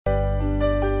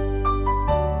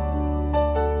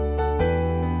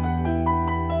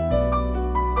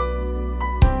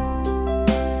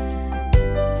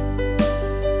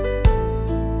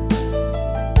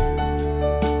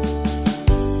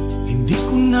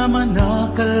naman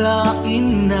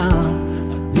nakalain na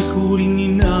at di ko rin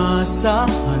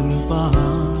inasahan pa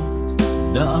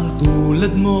na ang tulad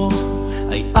mo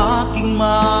ay aking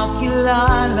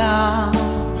makilala.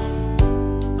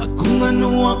 At kung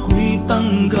ano ako'y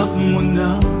tanggap mo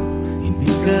na,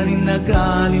 hindi ka rin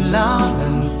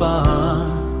nag-alilangan pa.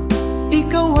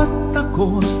 Ikaw at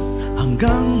ako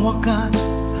hanggang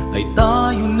wakas ay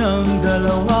tayo ng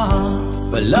dalawa.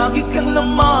 Palagi kang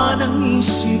laman ng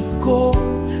isip ko,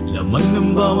 laman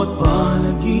ng bawat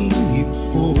panaginip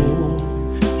ko.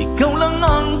 Ikaw lang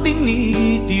ang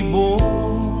tinitibok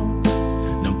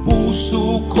ng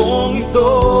puso kong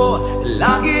ito.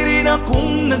 Lagi rin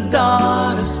akong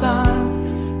nagdarasal,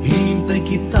 hinintay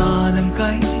kita ng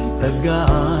kahit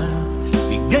tagal.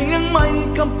 Bigay ng may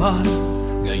kapal,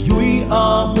 ngayon'y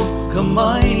abot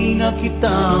kamay na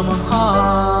kita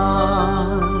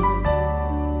mahal.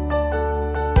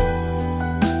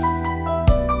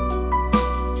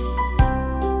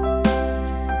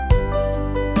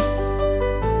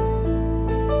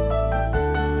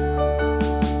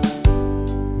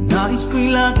 Nais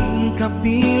ko'y laging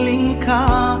kapiling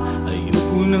ka,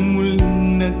 ayoko nang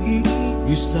muling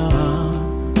nag-iisa.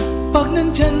 Pag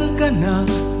nandyan ka na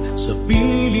sa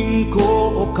piling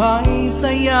ko, okay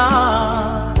saya.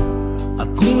 At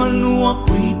kung ano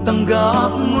ako'y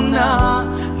tanggap mo na,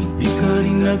 hindi ka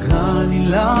rin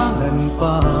nag-alilangan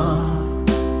pa.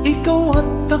 Ikaw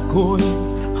at ako'y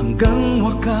hanggang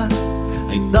wakas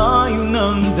ay tayo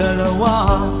ng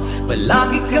dalawa.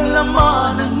 Palagi kang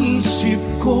laman ng isip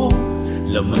ko,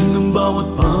 laman ng bawat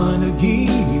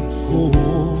panaginip ko.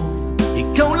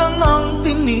 Ikaw lang ang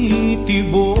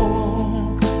tinitibok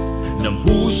ng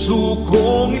puso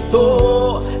kong ito.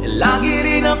 Lagi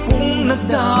rin akong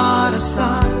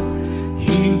nagdarasal,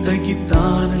 hinintay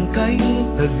kita ng kahit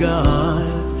tagal.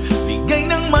 Bigay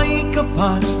ng may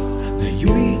kapal,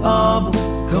 ngayon'y abot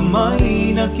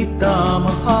kamay na kita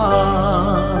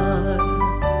mahal.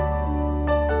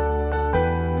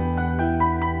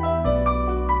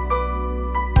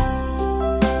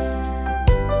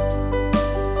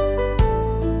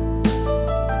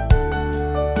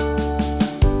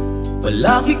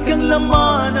 Palagi kang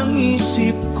laman ng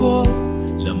isip ko,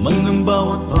 laman ng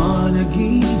bawat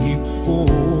panaginip ko.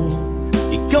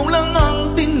 Ikaw lang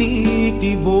ang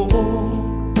tinitibok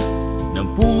ng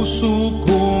puso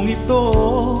kong ito.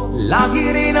 Lagi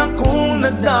rin akong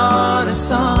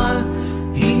nagdarasal,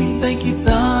 hinintay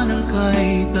kita ng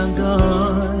kahit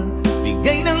tagal.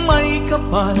 Bigay ng may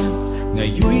kapal,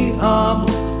 ngayon'y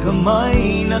abot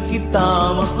kamay na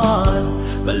kita mahal.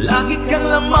 Palagi kang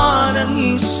laman ng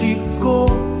isip ko,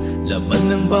 laman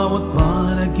ng bawat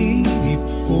panaginip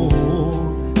ko.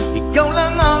 Ikaw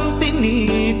lang ang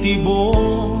tinitibok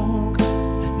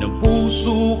ng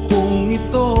puso kong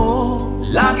ito.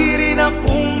 Lagi rin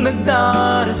akong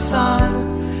nagdarasal,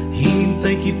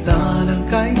 hinintay kita ng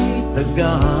kahit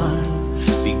tagal.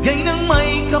 Bigay ng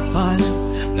may kapal,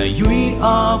 ngayon'y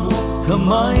abot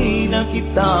kamay na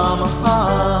kita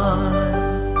mahal.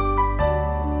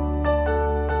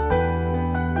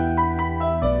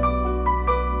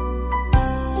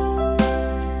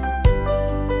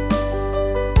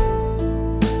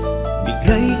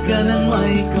 Bigay ka ng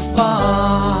may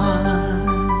kapal,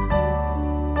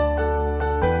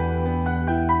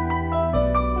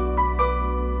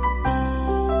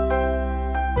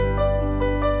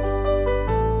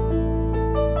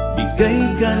 bigay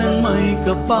ka ng may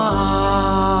kapal.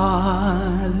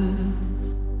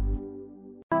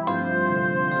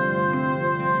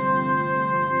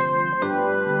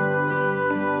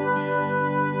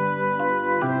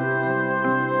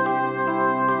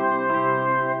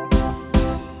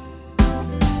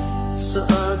 Sa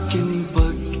aking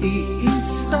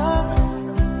pag-iisa,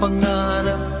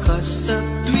 pangarap ka sa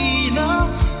tuwina,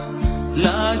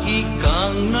 lagi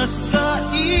kang nasa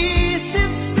isip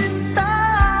sinta.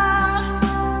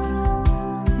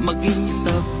 Maging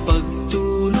sa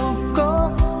pagtulog ko,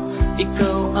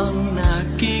 ikaw ang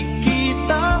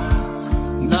nakikita.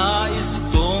 Nais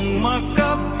kong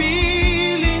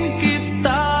makapiling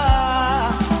kita.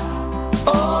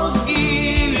 O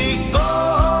gilig ko,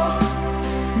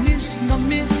 miss na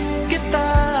miss kita.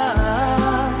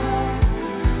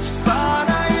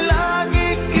 Sana'y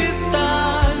lagi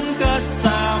kitang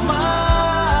kasama.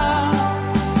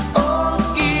 O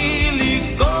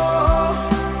gilig ko,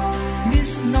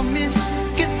 miss na miss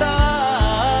kita.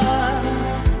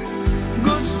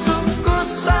 Gusto ko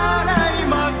sana'y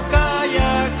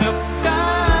makayagap ka.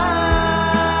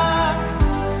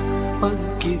 Pag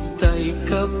kita'y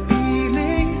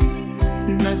kapiling,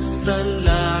 nasa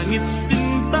langit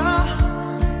sinta,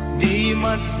 di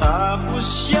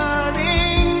matapos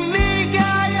yaring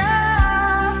ligaya.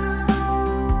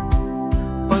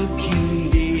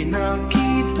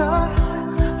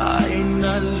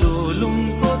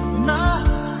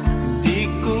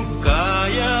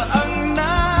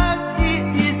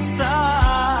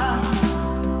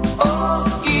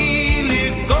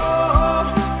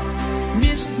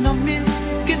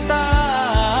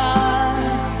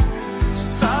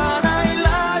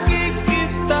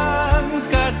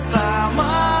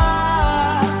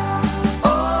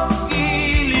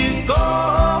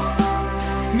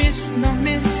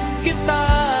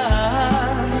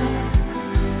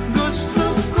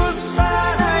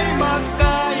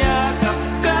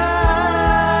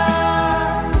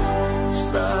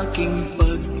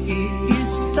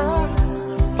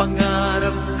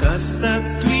 sa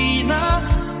tuwina,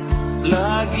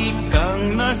 lagi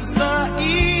kang nasa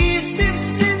isip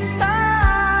sinta.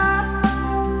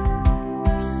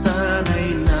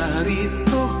 Sana'y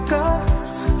narito ka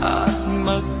at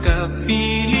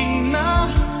magkapiling na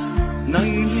nang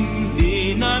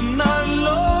hindi na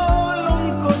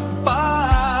nalulungkot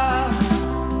pa.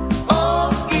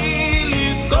 Oh,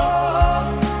 kilig ko,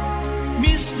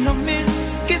 miss na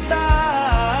miss kita.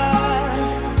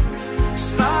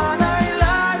 Sana'y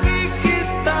lagi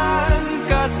kitang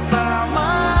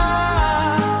kasama.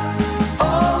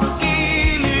 Oh,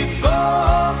 kilig ko,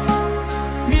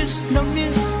 miss na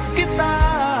miss kita.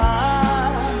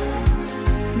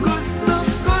 Gusto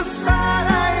ko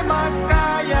sana'y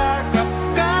magkayakap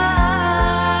ka.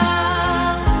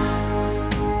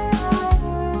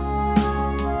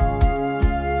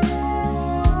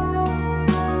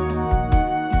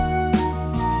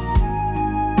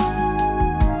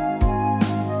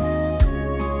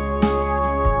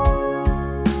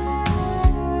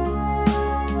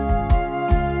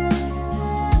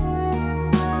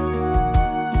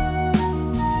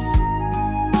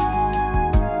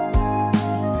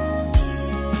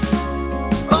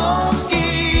 Oh,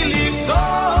 kilig ko,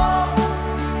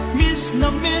 miss na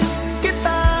miss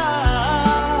kita.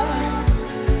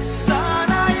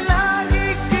 Sana'y lagi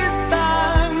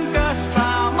kitang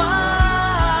kasama.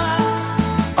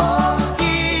 Oh,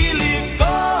 kilig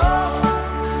ko,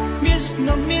 miss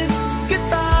na miss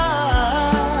kita.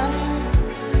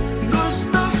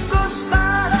 Gusto ko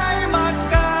sana'y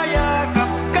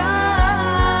magkayakap ka.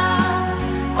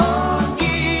 Oh,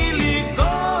 kilig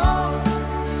ko,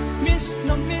 miss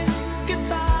na miss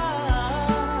kita.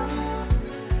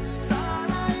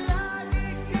 Sana'y lagi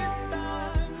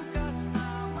kitang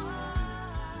kasama.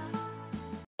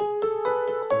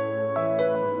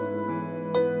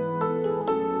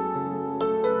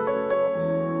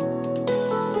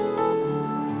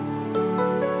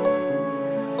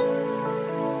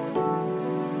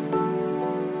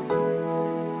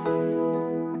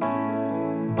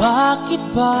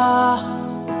 Bakit ba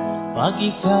pag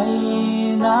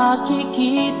ika'y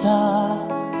nakikita,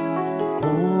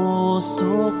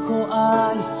 puso ko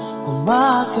ay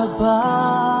kumakaba?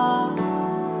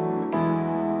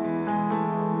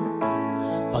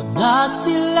 Pag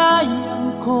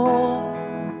nasilayan ko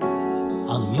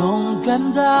ang iyong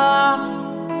ganda,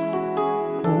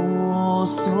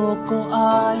 puso ko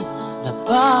ay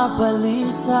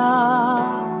nababalisa.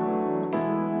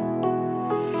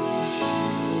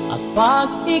 At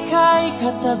pag ika'y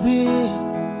katabi,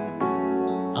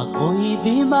 ako'y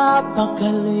di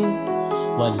mapakali.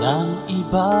 Walang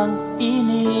ibang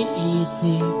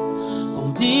iniisip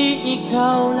kundi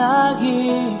ikaw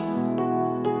lagi.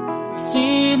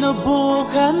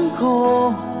 Sinubukan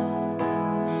ko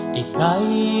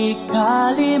ika'y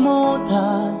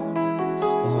kalimutan,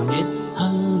 ngunit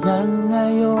hanggang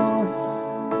ngayon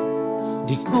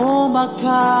di ko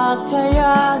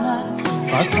makakayanan.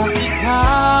 Pagkat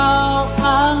ikaw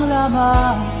ang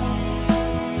laman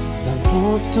ng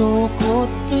puso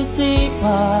ko't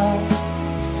isipan,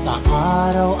 sa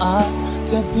araw at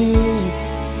gabi,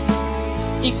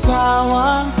 ikaw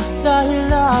ang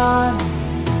dahilan.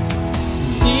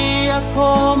 Hindi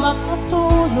ako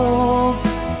makatulog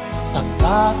sa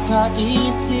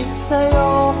kakaisip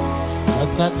sa'yo,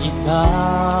 pagkat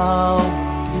ikaw,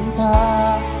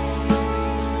 Tinta,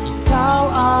 ikaw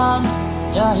ang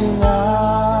dahilan.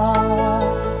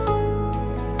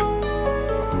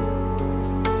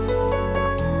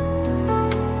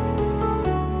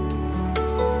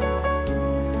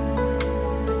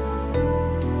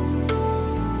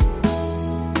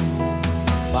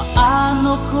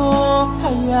 Paano ko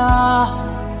kaya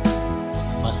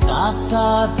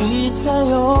masasabi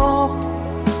sa'yo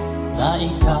na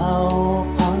ikaw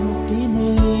ang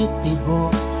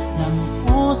tinitibok ng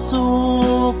puso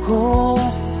ko?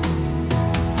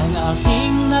 Ang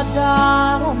aking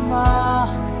nadarama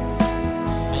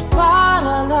ay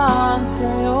para lang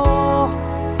sa'yo,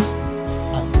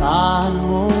 at mahal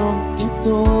mo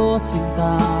ito,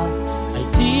 Sinta, ay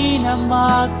di na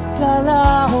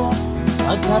maglalaho.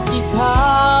 Pagkat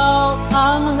ikaw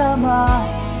ang laman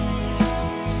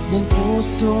ng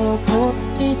puso ko't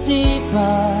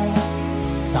isipan,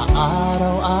 sa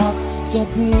araw at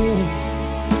gabi,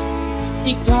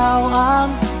 ikaw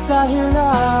ang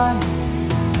dahilan.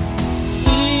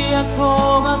 Di ako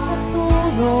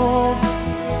makatulog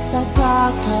sa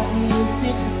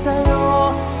kakaisip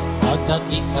sa'yo, pagkat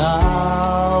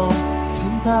ikaw,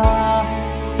 Sinta,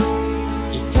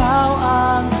 ikaw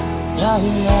ang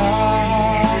dahilan.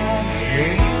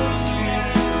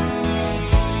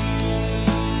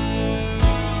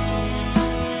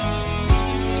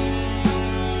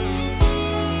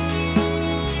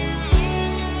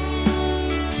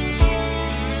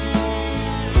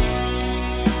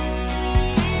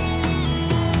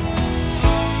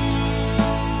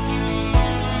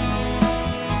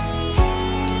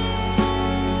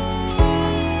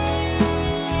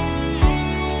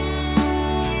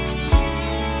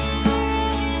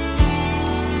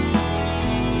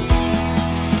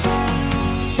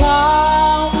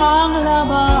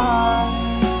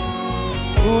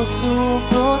 puso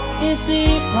ko't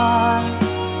isipan,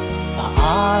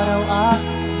 araw at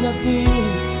gabi,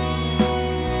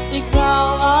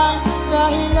 ikaw ang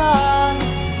dahilan.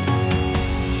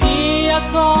 Di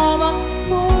ako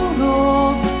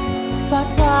matulog sa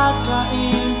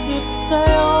kakaisip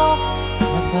sa'yo,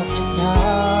 pagkat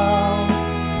ikaw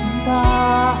handa.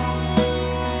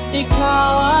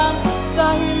 Ikaw ang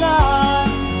dahilan,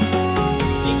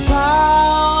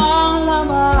 ikaw ang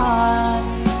laman ng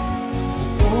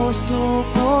puso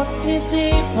ko't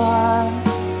isipan,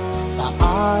 sa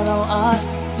araw at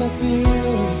gabi,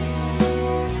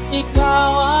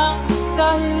 ikaw ang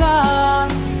dahilan.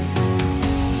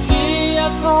 Di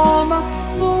ako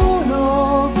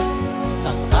matulog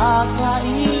sa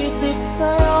kakaisip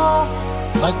sa'yo,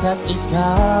 pagkat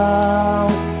ikaw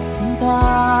sinta,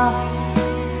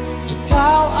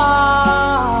 ikaw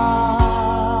ang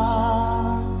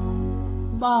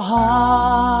mahal.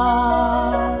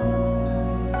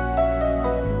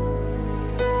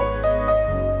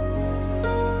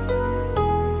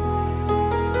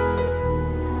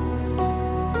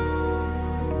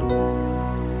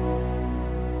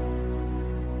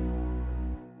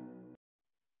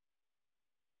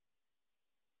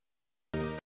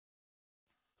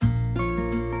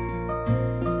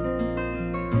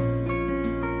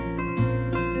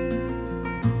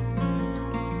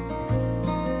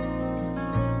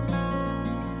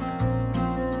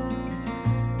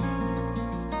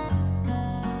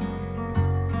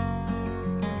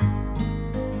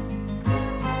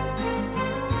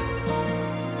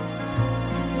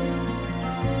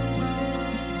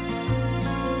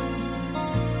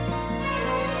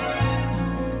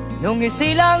 Nung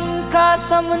isilang ka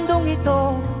sa mundong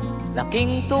ito,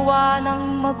 laking tuwa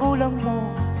ng magulang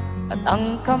mo, at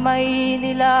ang kamay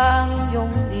nila ang iyong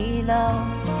ilaw.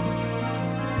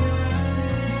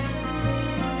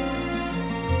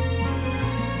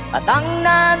 At ang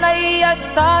nanay at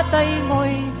tatay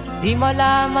mo'y di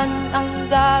malaman ang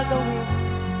gagawin,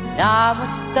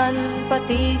 namasdan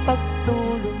pati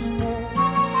pagtulog mo.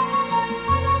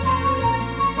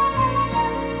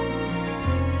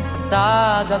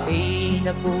 Sa gabi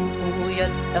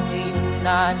nagpupuyat ang iyong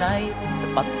nanay sa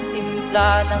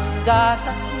pagtimpla ng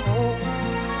gatas mo.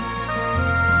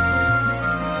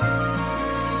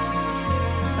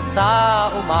 At sa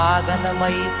umaga na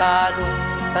may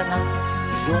kalungtan ng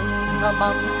iyong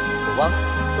amang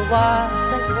tuwang-tuwa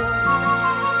sa'yo.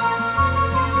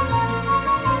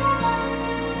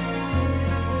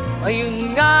 Ngayon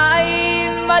nga ay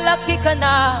malaki ka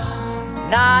na,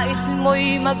 nais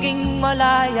mo'y maging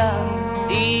malaya,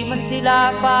 di man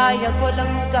sila payag, walang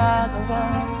magagawa.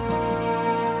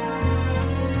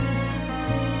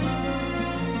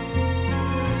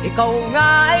 Ikaw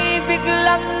nga ay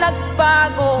biglang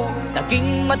nagbago,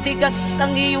 naging matigas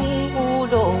ang iyong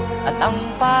ulo, at ang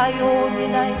payo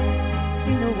nila'y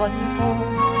sinuwan mo.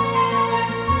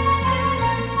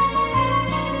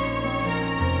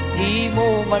 Di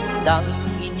mo man lang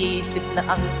inisip na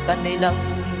ang kanilang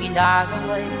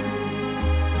ginagawa'y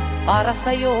para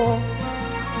sa'yo.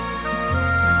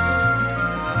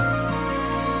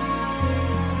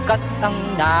 Kat ang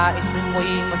nais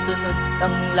mo'y masunod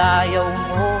ang layaw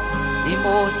mo, di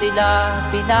mo sila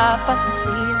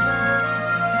pinapansin.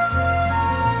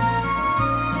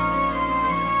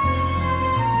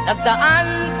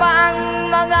 Nagdaan pa ang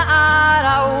mga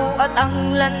araw at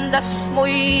ang landas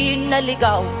mo'y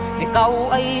naligaw,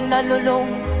 ikaw ay nalulong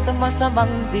sa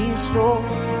masamang bisyo.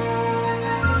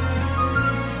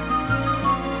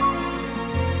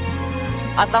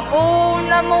 At ang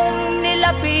una mong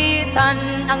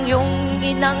nilapitan ang iyong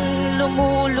inang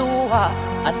lumuluha,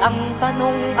 at ang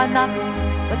tanong, anak,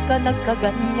 ba't ka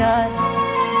nagkaganyan?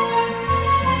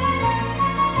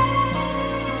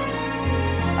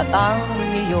 At ang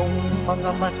iyong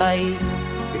mga matay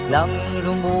biglang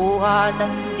lumuha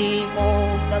nang di mo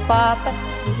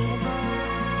napapansin.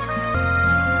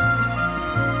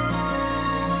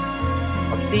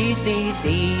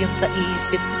 Magsisisiyang sa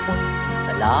isip mo,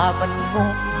 nalaman mo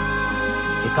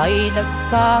ika'y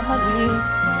nagkamali.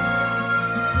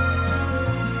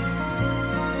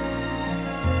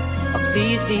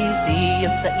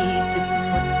 Magsisisiyang sa isip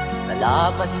mo,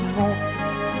 nalaman mo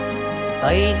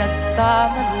ika'y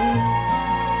nagkamali.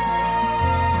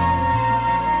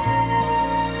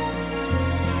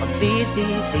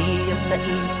 Magsisisiyang sa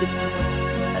isip mo,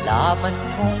 nalaman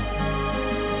mo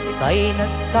ika'y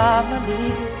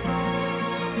nagkamali.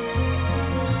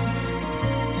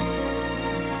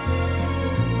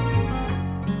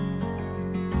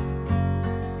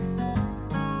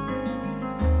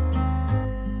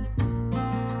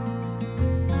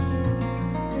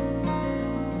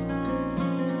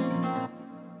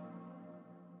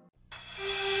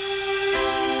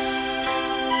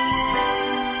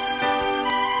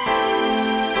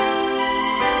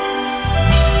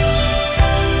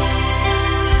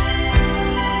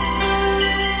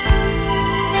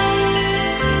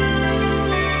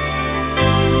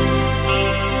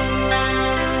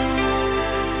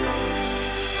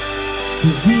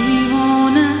 Hindi mo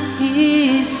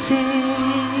naisip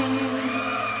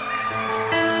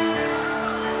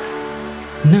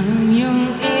nang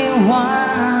iyong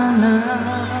iwanan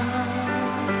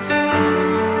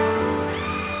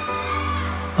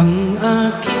ang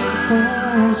aking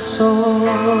puso.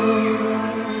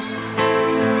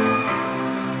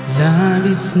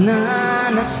 Labis na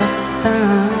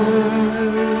nasaktan,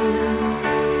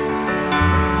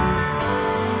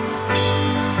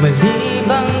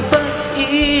 malibang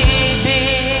pag-ibig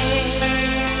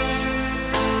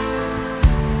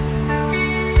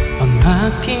ang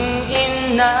aking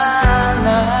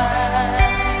inalay.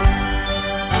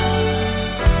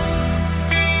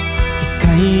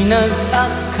 Ika'y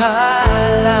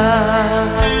nag-akala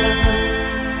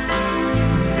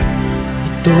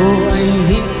ito ay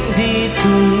hindi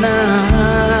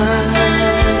tunay.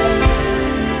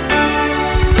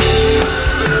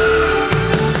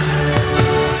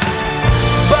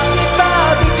 Bakit ba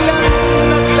biglang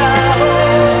naglaho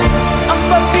ang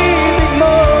pag-ibig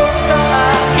mo sa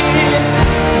akin?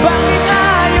 Bakit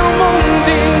ayaw mong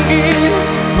dinggin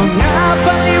mga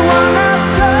paliwanag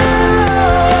ko?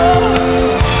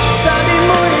 Sabi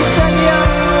mo'y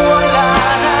sadyang wala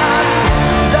na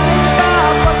dahil sa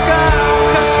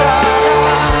pagkakasala.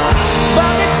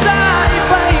 Bakit sa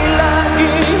iba'y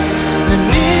laging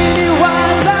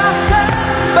naniniwala ka?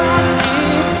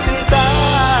 Bakit sinta?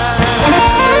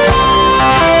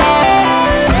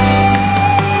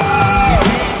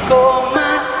 Hindi ko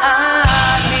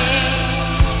maalis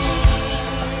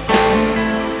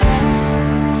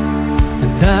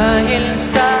dahil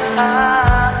sa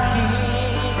akin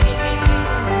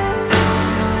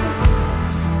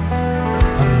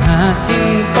ang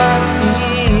ating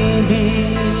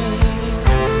pag-ibig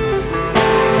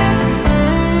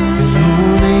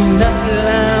ngayon ay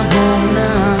naglaho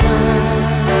na.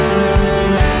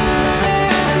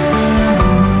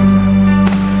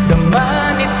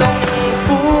 Dama nitong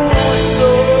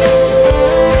puso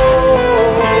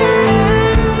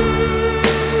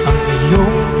ang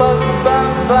iyong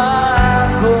pagbabago.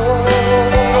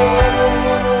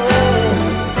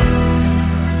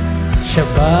 Siya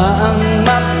ba ang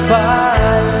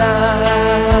mapala?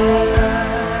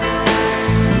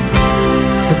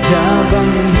 Sadya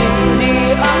bang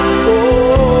hindi ako?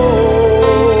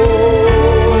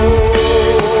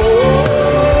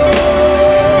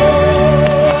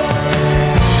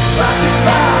 Bakit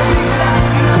ba biglang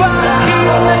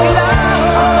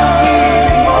naglaho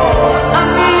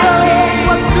ang iyong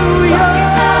pagsuyo?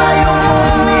 Ayaw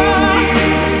mong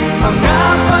dinggin mga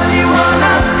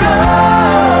paliwanag ko.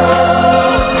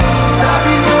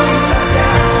 Sabi mo'y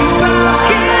sadyang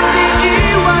bakit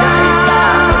iiwan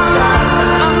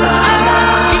ang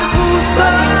aking puso?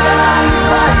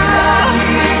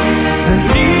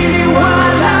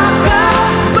 Naniniwala ka?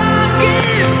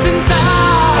 Bakit sinta?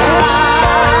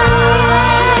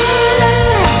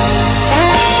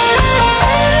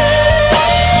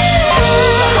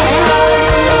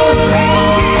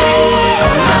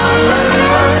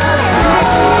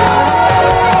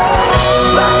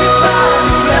 Bakit ba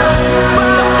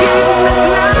biglang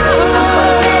naglaho ang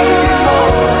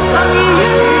iyong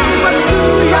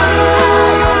pagsuyo?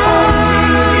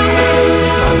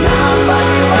 Mga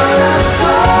paliwanag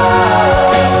ko.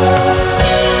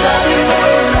 Sabi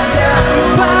mo'y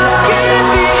sadyang bakit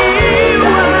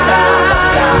iiwan ang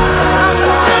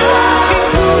aking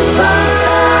puso?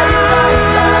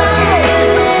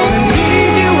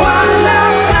 Naniniwala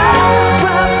ka?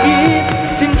 Bakit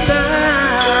sinta?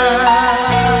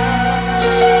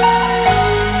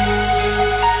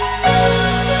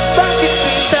 Bakit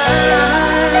sinta?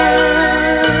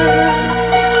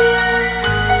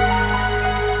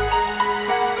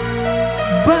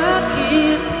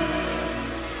 Bakit?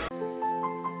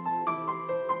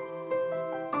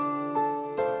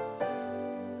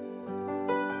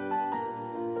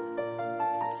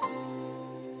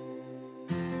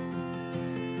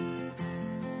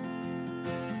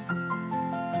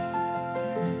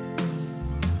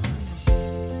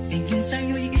 Tingin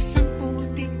sa'yo'y isang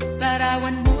puting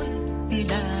larawan mo'y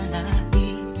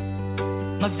nilalaki.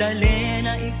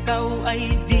 Magdalena, ikaw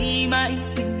ay di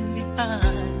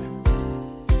maintindihan.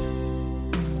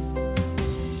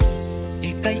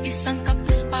 Ika'y isang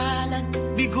kapuspalan,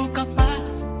 bigo ka pa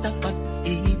sa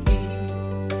pag-ibig.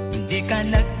 Hindi ka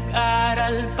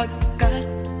nag-aral pagkat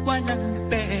walang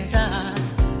pera.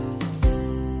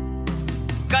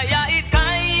 Kaya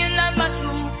ika'y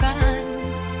namasukan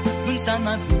dun sa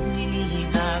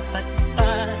mahihirapat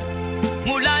pa.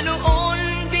 Mula noon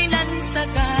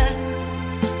binansagan,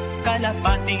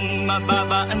 kalapating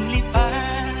mababa ang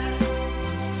lipat.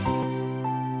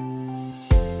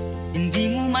 Hindi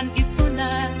mo man ito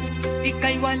malas,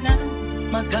 ika'y walang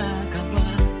magagawa.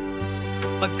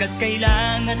 Pagkat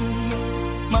kailangan mo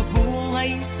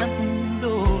mabuhay sa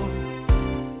mundo.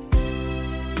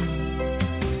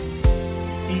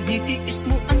 Tinitiis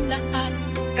mo ang lahat,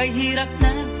 kay hirap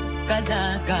na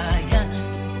kalagayan.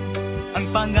 Ang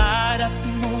pangarap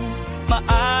mo,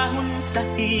 maahon sa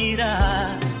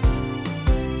hirap.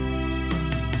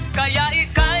 Kaya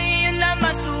ika'y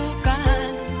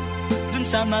namasukan dun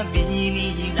sa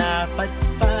mabini na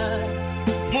padpad.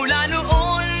 Mula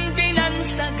noon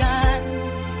binansagan,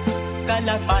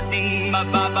 kalapating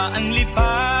mababa ang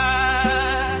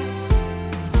lipad.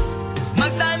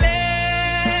 Magdalena,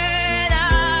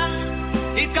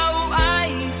 ikaw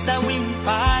ay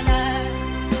sawimpala.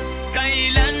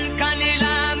 Kailan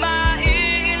kanila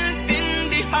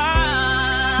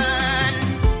maiintindihan?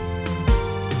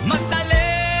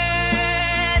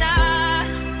 Magdalena,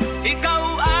 ikaw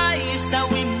ay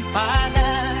sawimpala.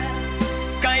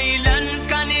 Kailan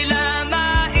kanila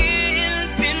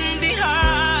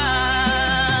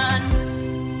maiintindihan?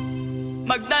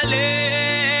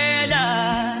 Magdalena,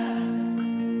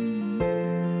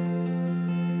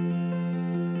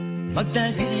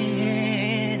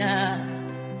 Magdalena.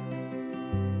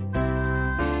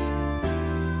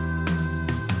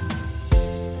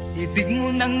 Ibig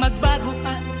mo nang magbago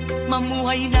at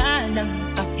mamuhay na ng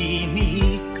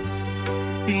tahimik.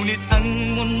 Ngunit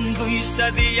ang mundo'y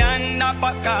sadyang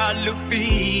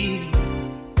napakalupit.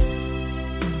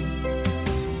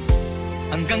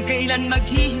 Hanggang kailan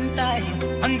maghihintay?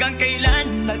 Hanggang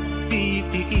kailan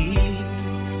magtitiis?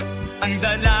 Ang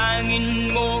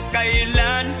dalangin mo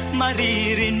kailan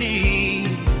maririnig?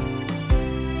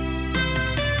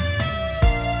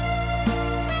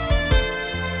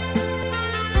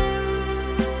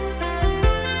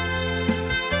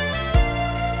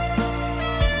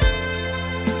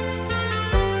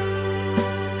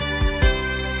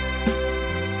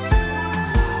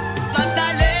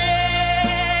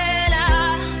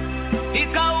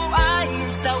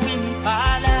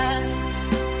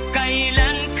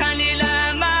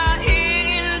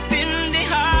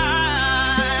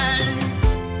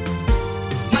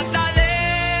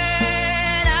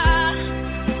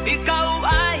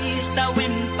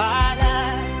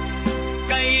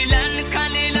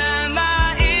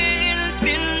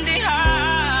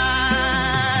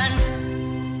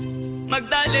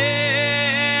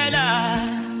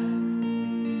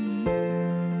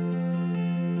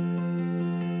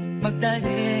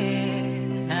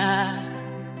 Magdalena.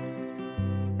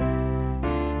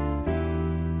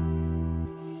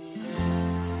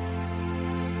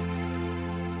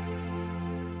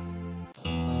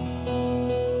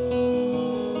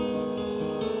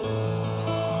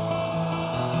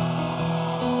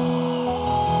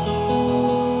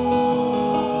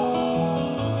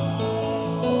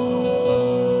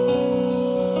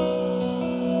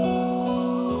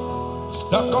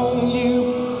 Stuck on you.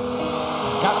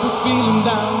 Got this feeling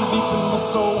down deep in my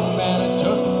soul, man, I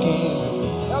just can't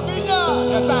lose.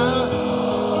 Yes,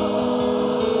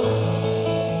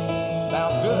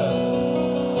 sounds good.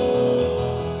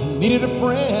 I needed a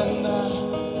friend,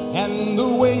 and the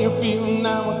way you feel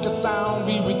now, I guess I'll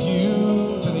be with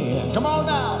you to the end. Come on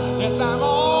now, yes, I'm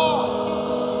all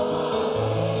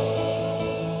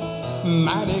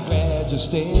mighty glad you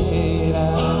stayed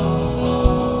out.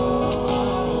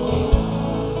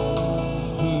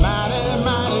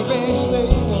 Stay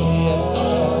there.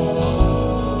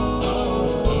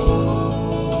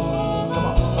 Come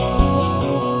on.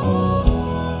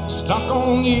 Stuck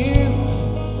on you.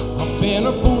 I've been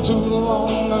a fool too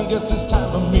long. I guess it's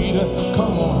time for me to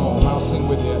come on home. I'll sing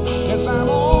with you. Guess I'm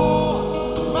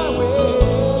on my way.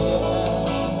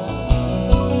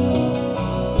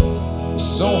 It's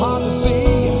so hard to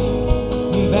see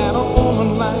that a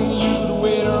woman like you would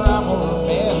wait around for a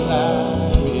man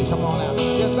like me. Come on now.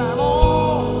 Guess I'm on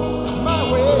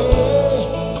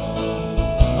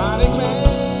mighty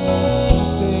glad you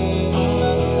stayed.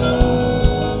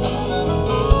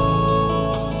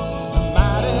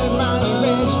 Mighty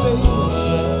glad you stayed.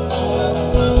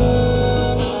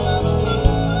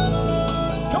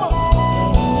 Come on.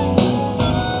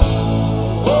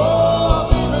 Oh, I'm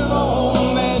leaving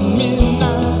on that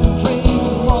midnight train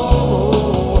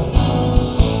tomorrow,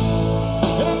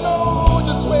 and I know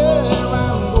just where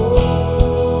I'm going.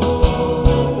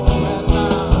 And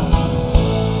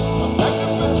now I'm back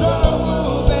in my trouble.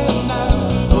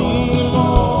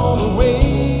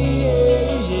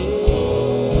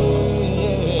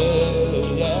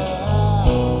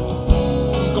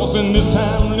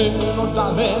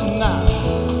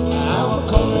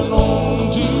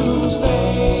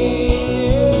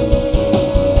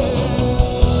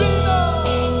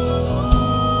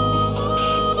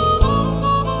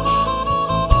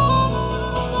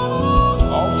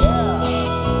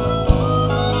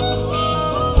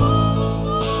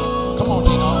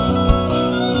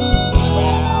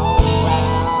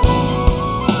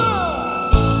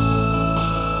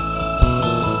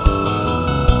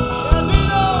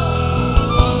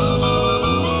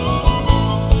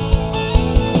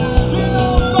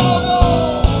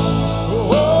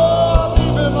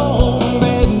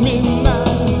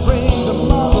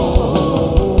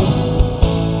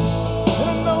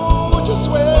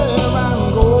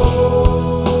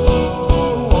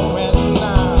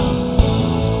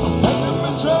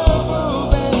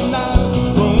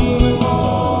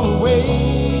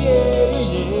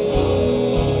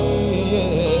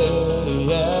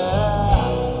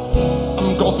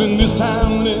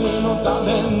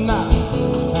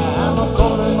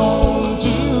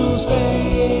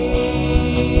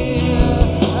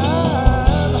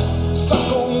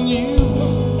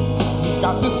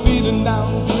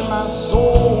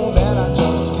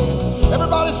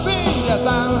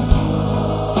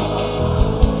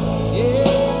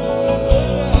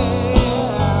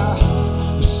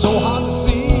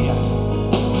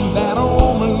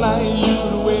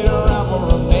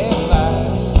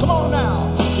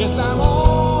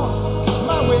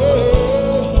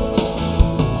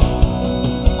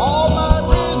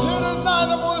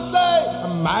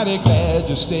 mighty glad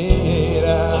you stayed. I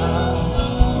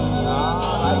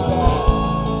like that.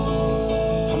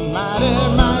 I'm mighty,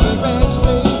 mighty glad you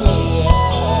stayed.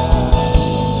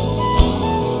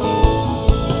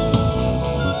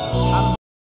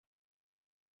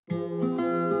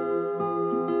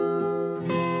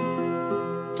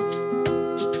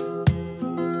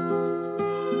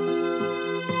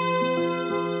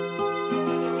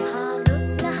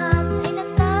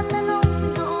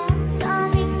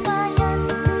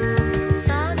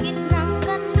 Sa gitnang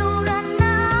kanluran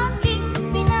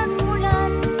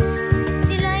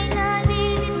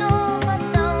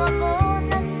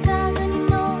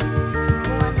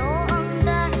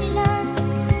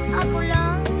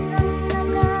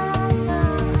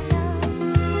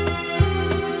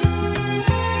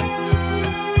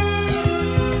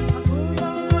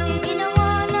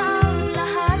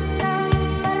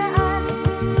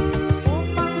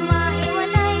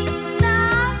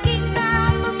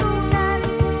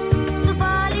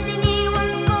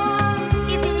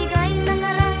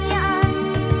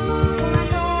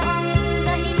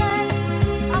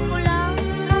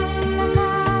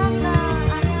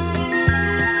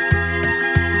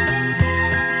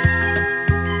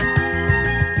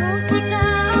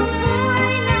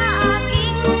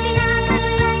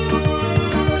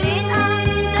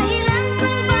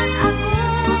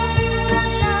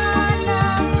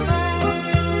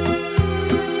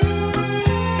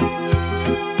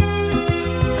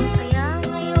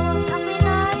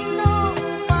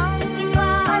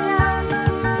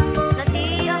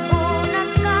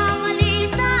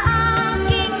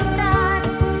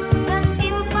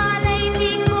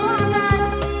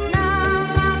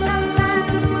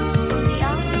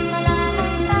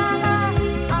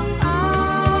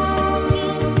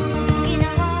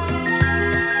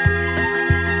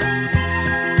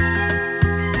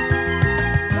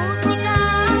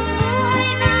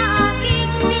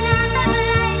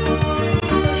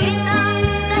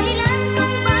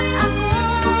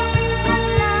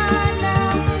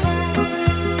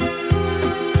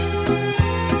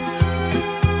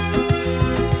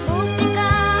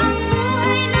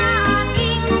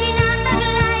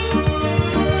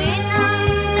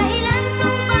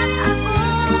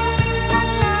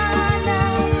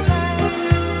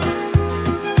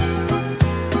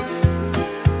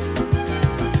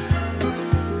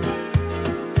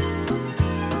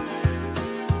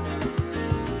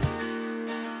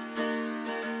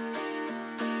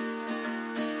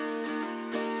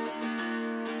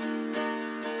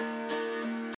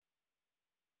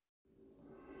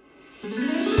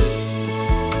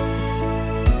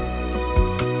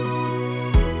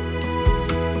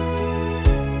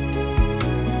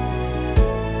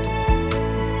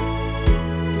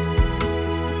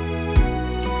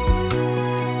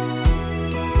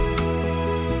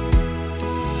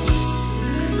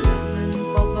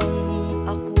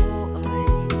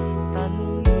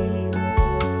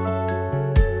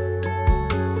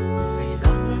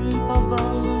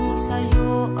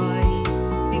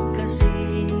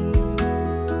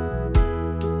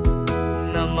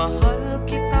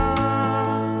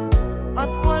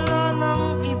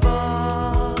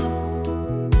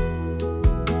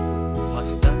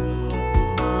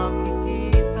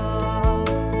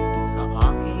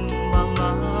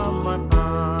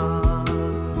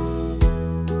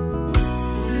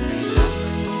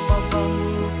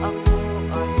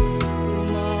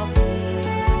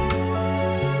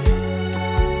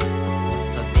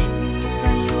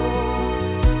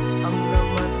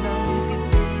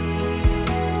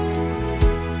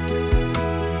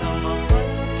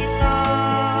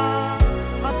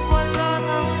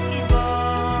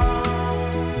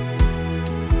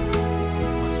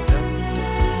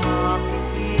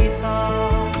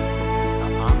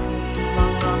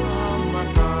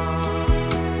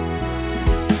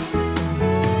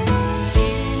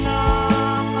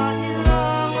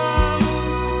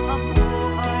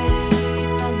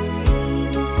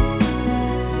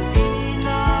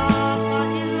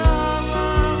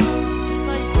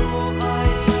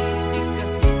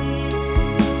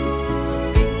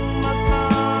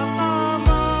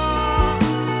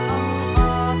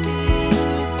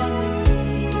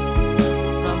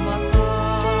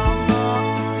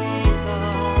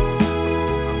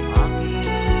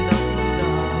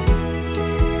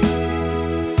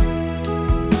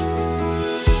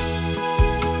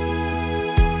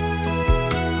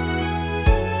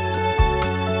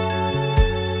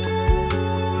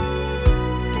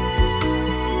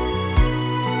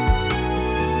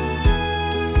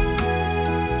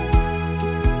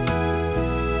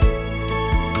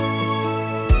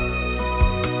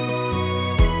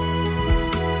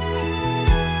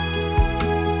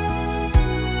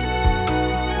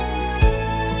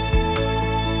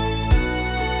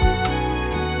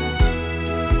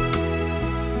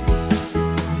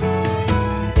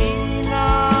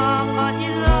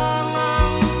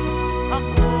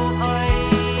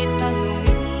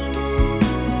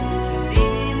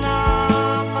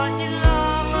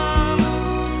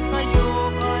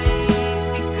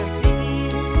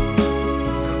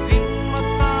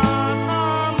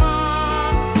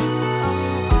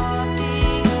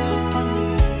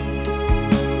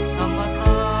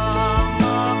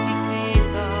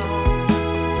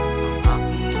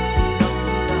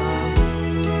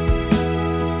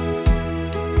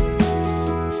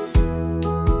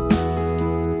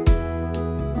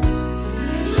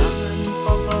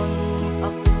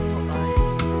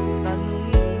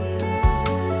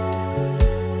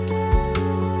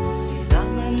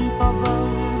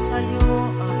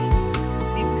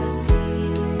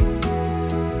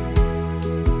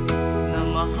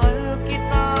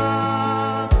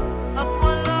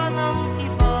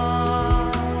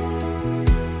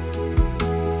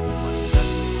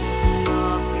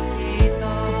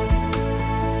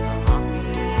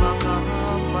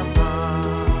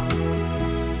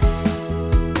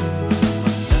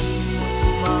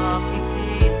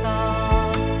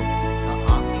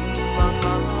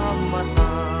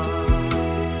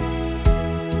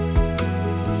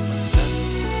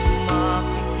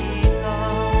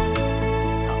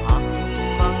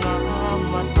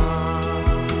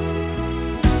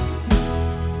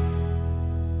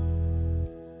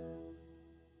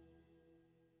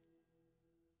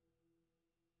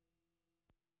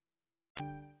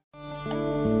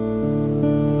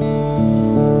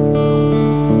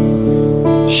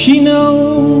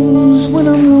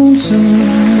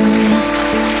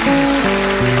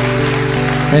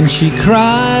and she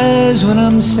cries when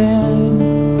I'm sad.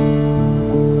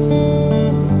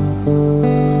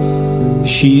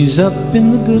 She's up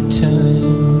in the good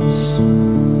times,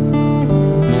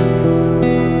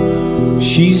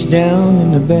 she's down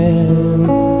in the bad.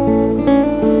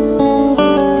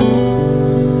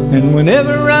 And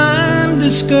whenever I'm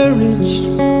discouraged,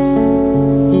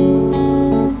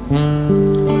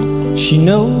 she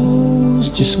knows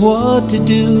just what to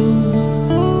do.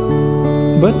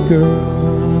 But girl,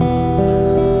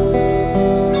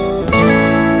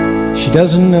 she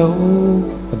doesn't know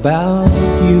about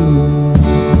you.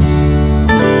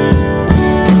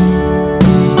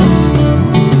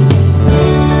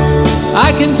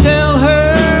 I can tell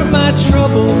her my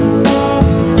trouble,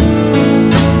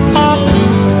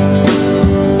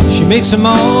 she makes them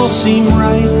all seem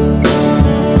right.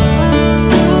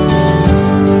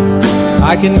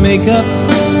 I can make up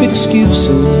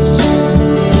excuses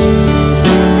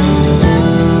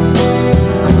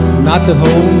not to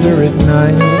hold her at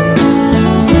night.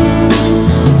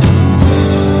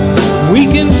 We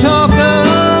can talk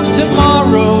of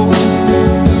tomorrow,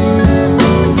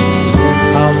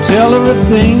 I'll tell her of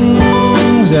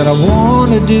things that I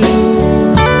want to do.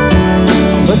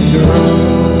 But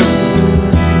girl,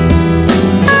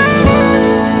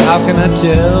 how can I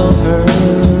tell her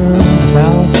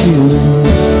about you?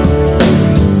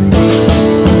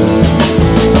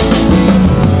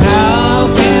 How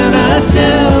can I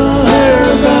tell her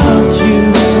about you?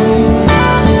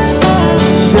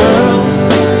 Girl,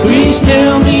 please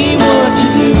tell me what to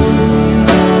do.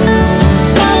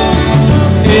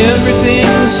 Everything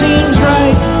seems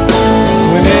right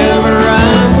whenever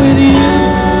I'm with you.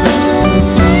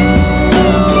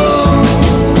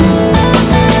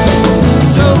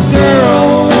 So girl,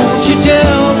 won't you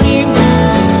tell me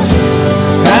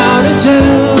how to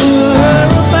tell her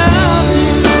about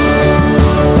you?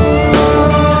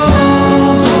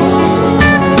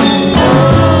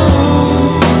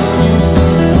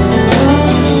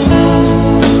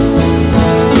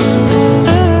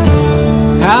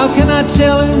 How can I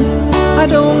tell her I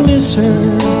don't miss her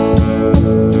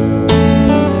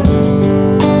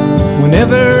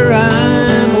whenever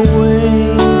I'm away?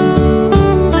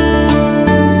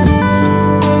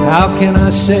 How can I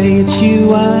say it's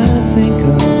you I think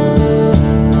of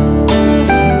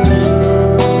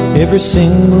every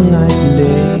single night and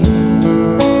day?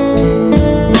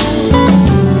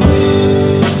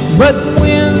 But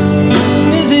when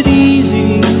is it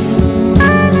easy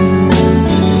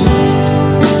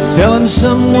telling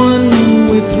someone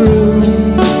we're through?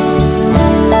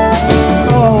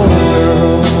 Oh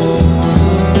girl,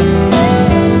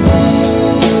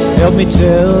 help me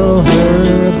tell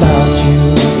her about you.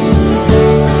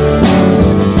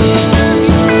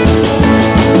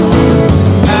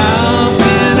 How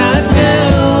can I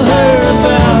tell her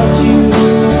about you?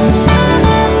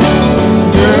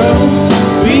 Girl,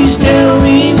 please tell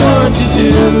me what to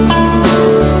do.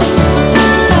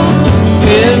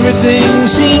 Everything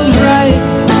seems right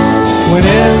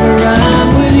whenever I'm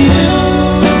with you.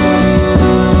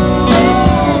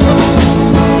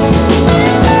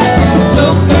 So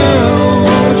girl,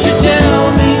 won't you tell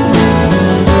me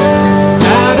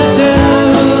how to tell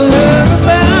her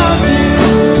about you?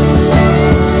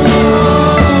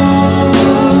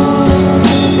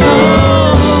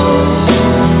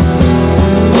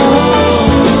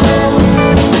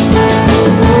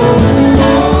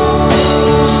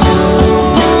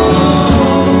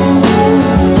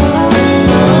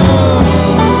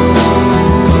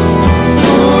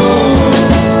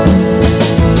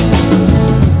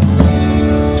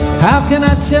 How can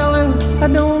I tell her I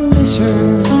don't miss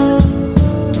her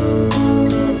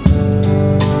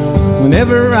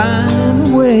whenever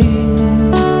I'm away?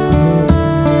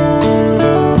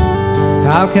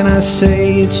 How can I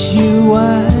say it's you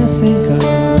I think of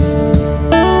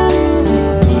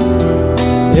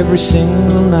every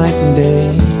single night and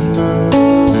day?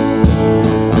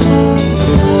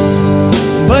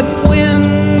 But when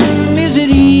is it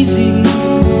easy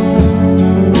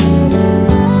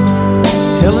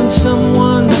telling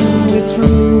someone we're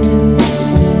through?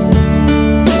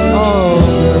 Oh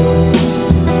girl,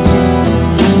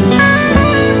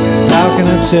 how can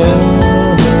I tell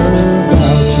her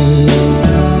about you?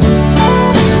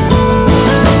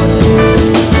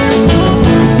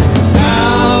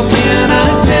 How can I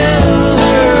tell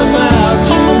her about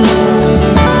you?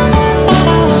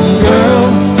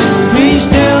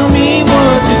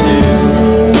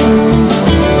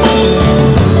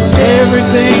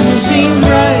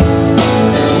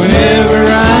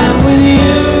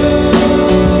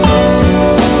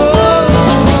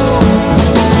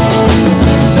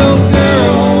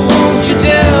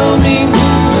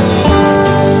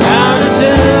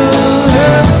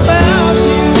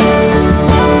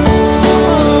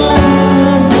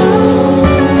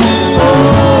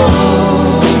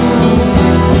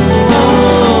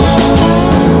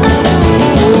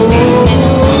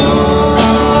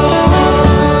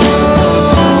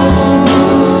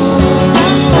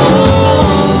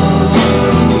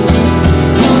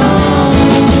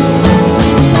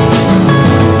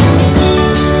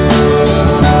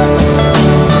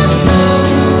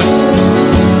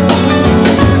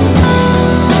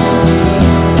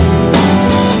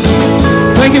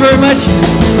 very much.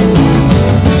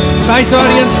 Nice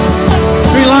audience.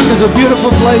 Sri Lanka is a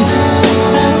beautiful place.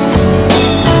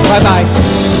 Bye-bye.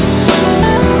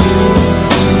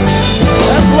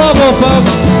 That's Lobo,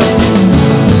 folks.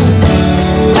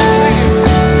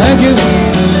 Thank you.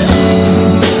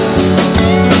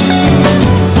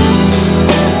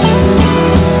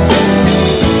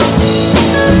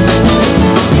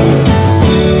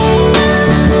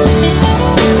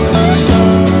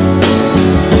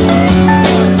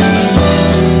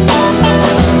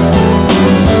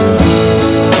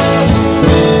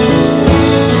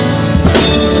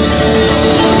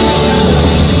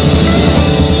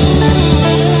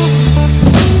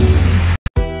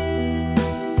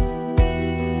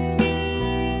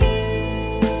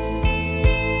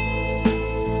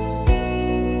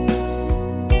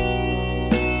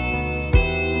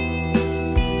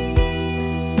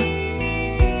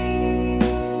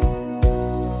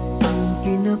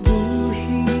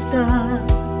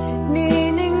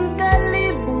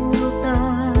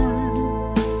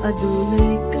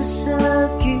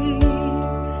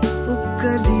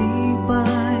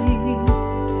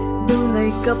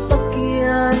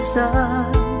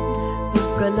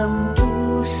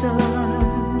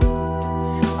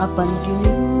 Apan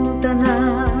kining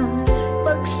tanan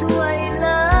pagsuway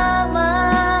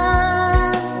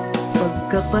lamang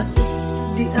pagkapait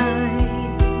di ay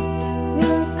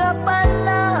ning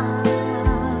kapalan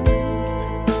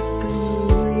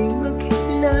kanu'y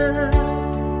maghila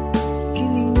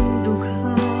kining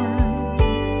dughan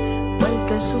may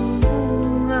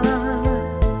kasumbungan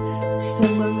sa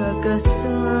mga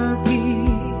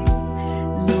kasakit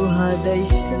luhad ay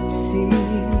saksi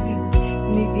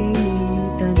ni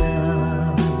ining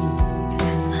tanan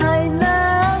ay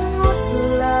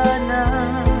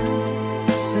nangutlanan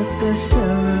sa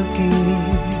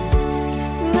kasakit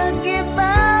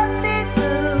nagibati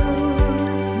karon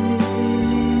ni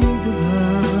ining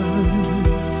dughan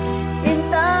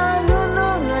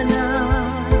intanulungan na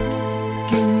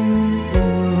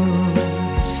kinunos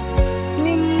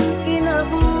ning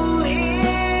kinabuhi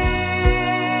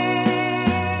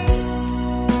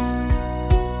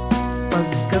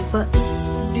pagkapait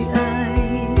di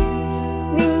ay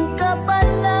ning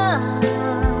kapalan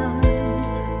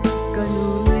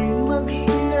kanunay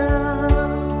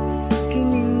maghilaw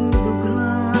kining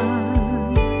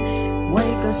dughan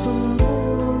way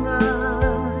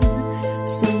kasumbungan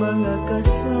sa mga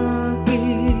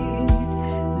kasakit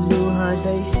luhad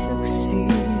ay saksi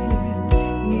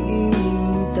ni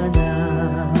ining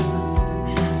tanan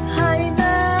ay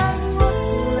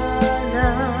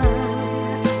nangutlanan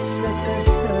sa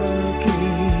kasakit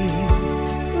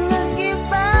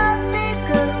nagibati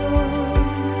karon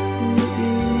ni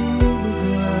ining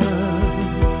dughan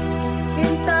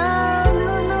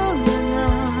intanulungan na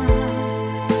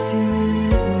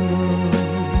kining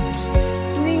unos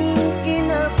ning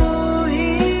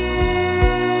kinabuhi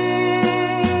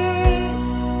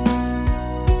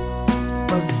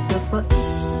pagkapait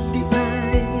di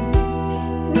ay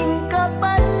ning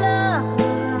kapalan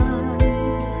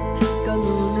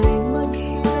kanunay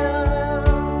maghilaw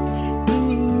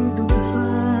ining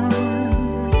dughan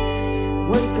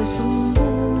way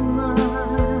kasumbungan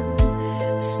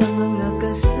sa mga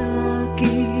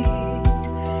kasakit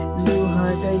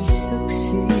luhad ay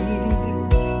saksi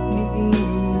ni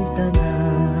ining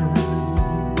tanan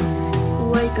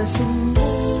way kasumbungan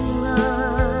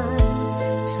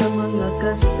sa mga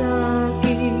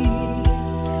kasakit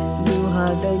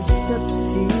luhad ay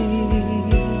saksi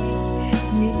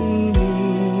ni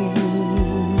ining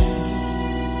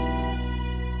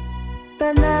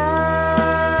tanan.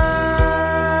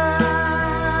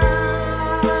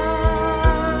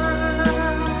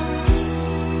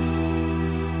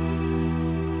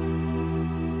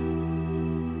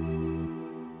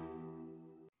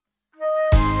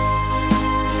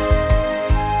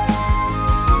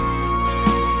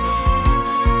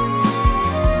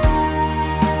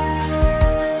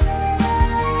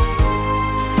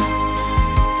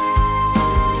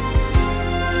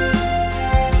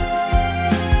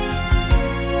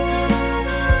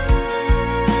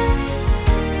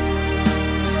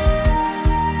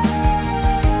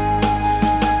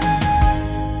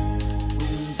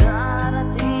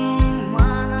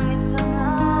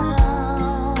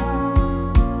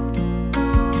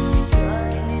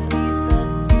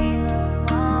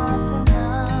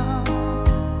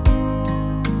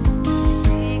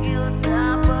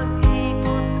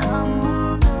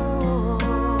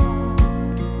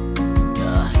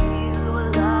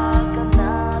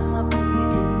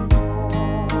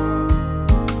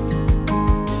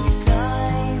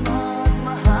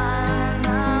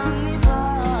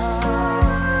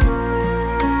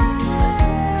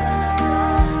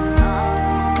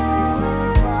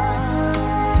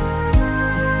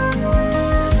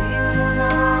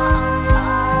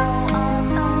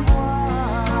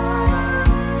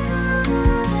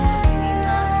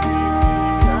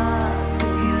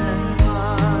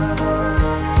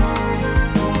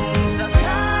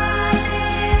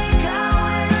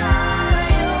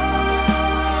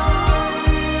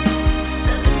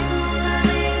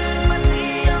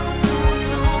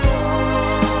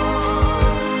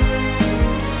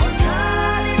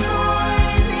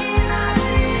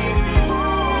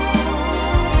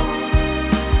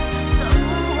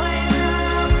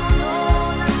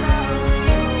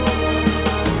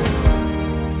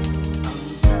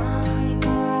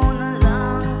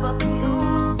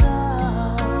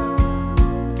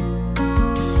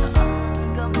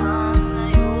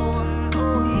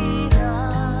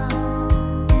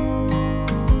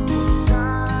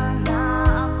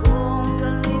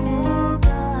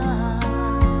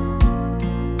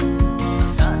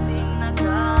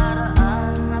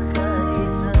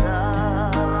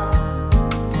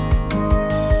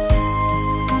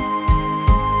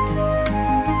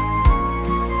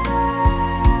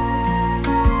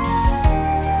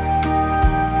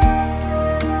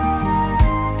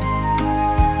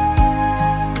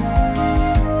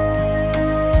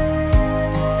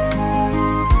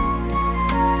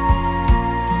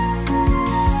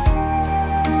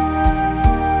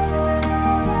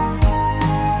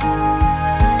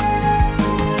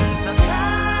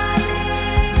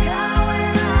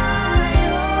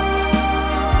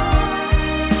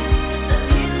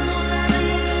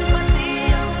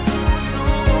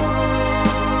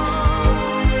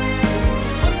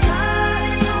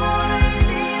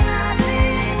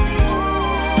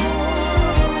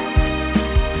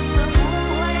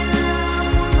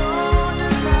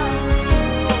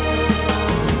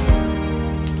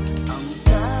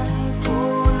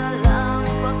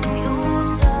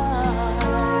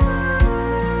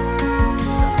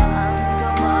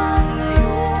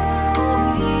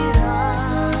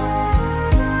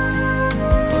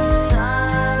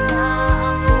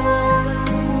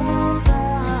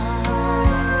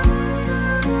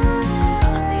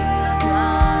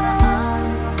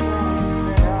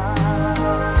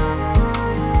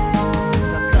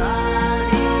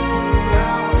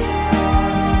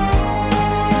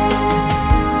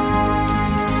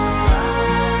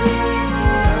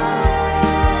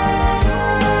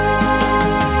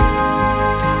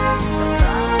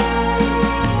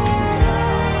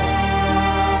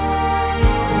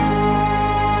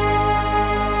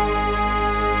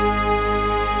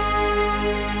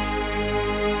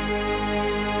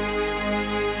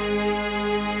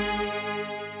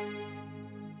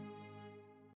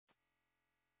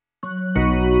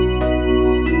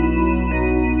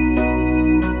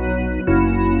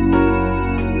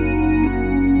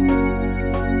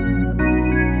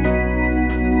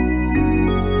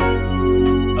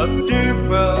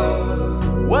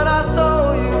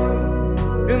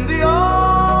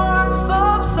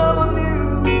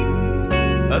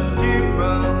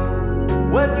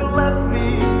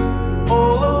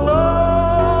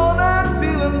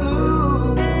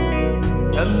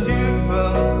 tear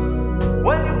fell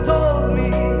when you told me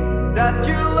that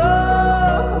your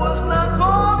love was not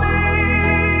for me.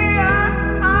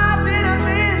 I didn't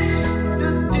miss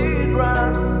the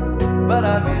teardrops, but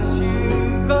I miss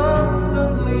you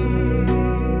constantly.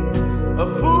 A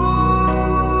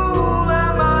fool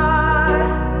am I,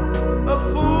 a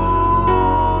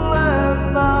fool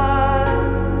am I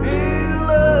in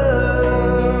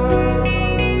love.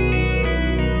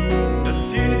 The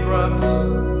teardrops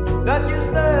that you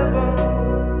step on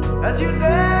as you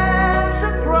dance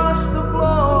across the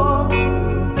floor.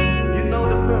 You know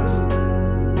the first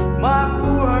my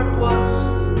poor heart was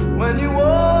when you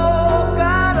walk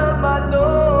out of my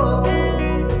door.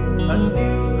 A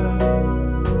teardrop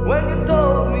when you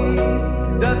told me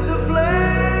that the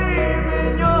flame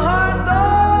in your heart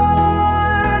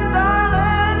died.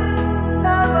 Darling,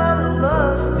 have I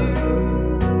lost you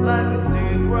like the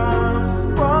teardrops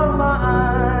from my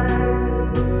eyes?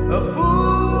 A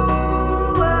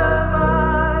fool am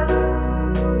I,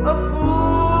 a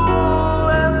fool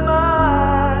am I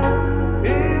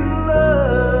in love.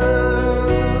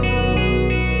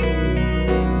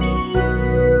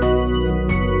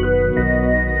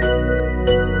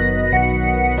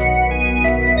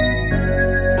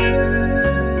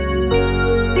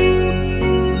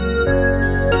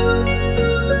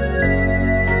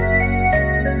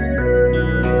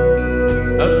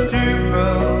 A tear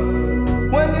fell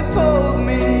when you told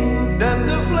me that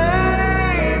the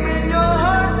flame in your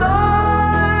heart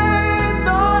died.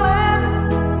 Darling,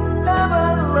 have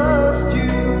I lost you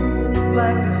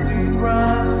like the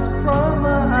teardrops from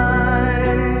my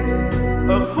eyes?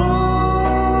 A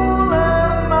fool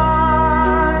am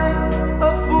I,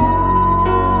 a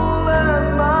fool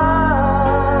am I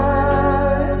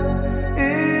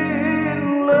in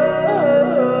love.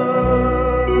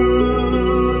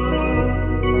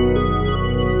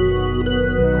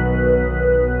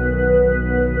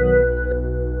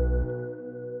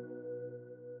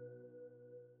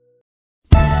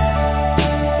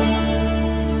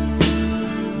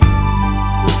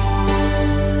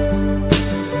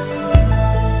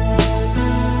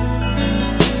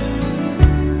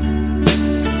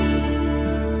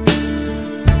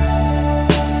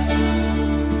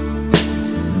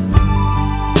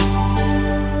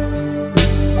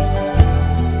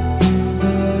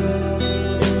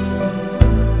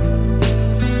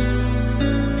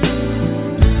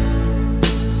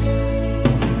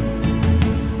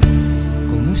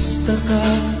 Kumusta ka,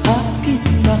 aking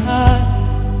mahal?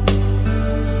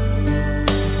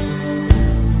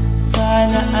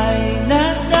 Sana ay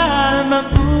nasa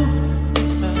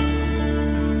mabuti.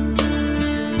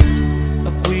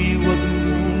 Ako'y huwag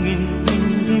mong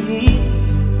intindihin.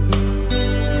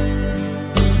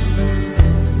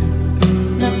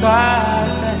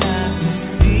 Nakakaraos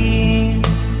din.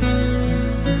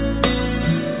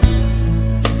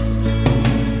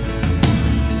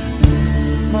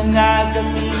 Mga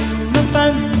gabing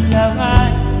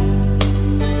mapanglawan,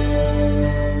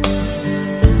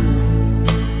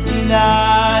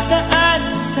 dinadaan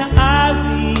sa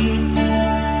amin.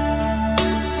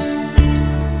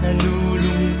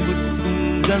 Nalulungkot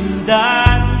kong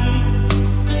damdamin,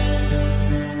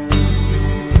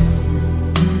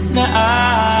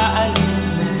 naaalala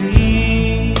na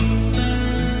rin.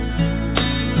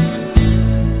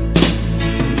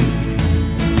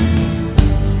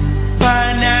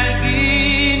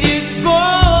 Panaginip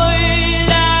ko'y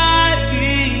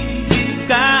laging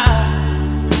ikaw,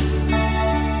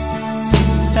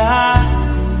 sinta.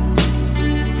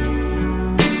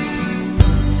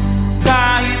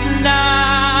 Kahit na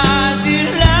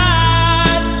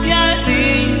dilat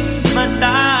yaring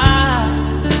mata,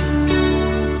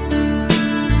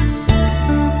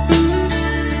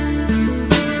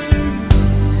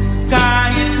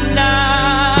 kahit na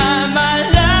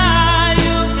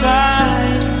malayo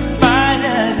ka'y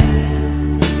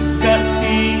panarin,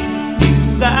 kapiling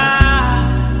ka,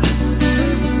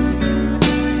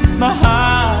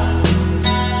 mahal.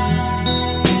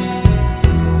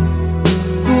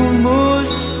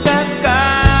 Kumusta ka?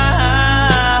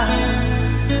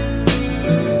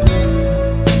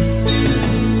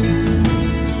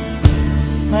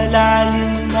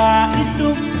 Malalim na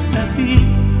itong gabi,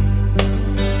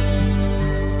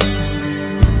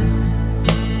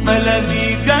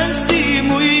 malamig ang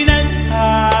simoy ng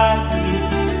hangin.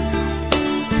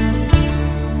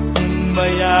 Kung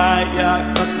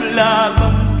mayayakap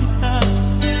lamang kita,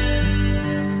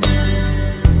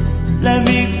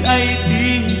 lamig ay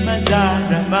di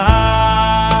madadama.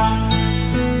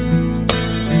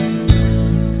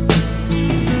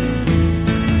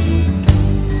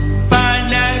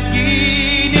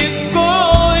 Panaginip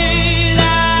ko'y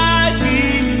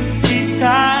laging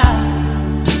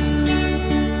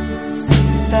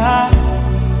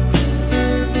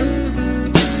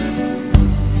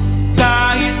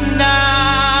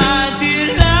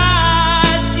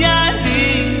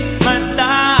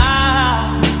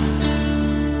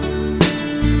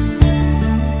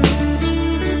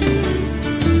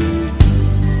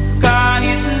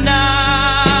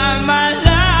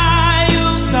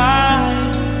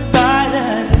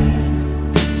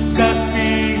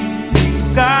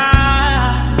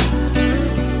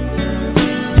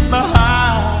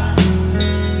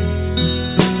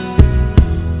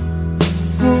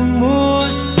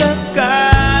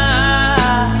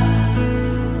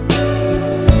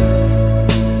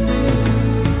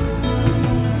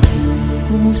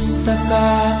Kumusta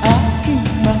ka aking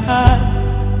mahal?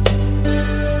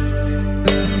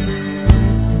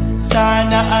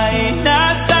 Sana ay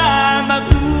nasa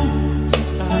mabuti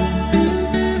ka.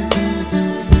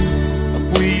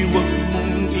 Ako'y huwag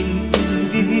mong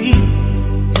intindihin.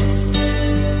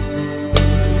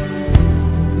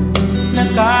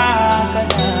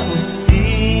 Nakakalaos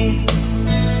din.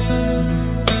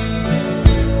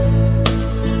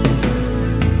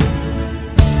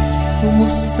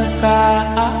 Kumusta ka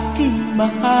aking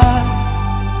mahal?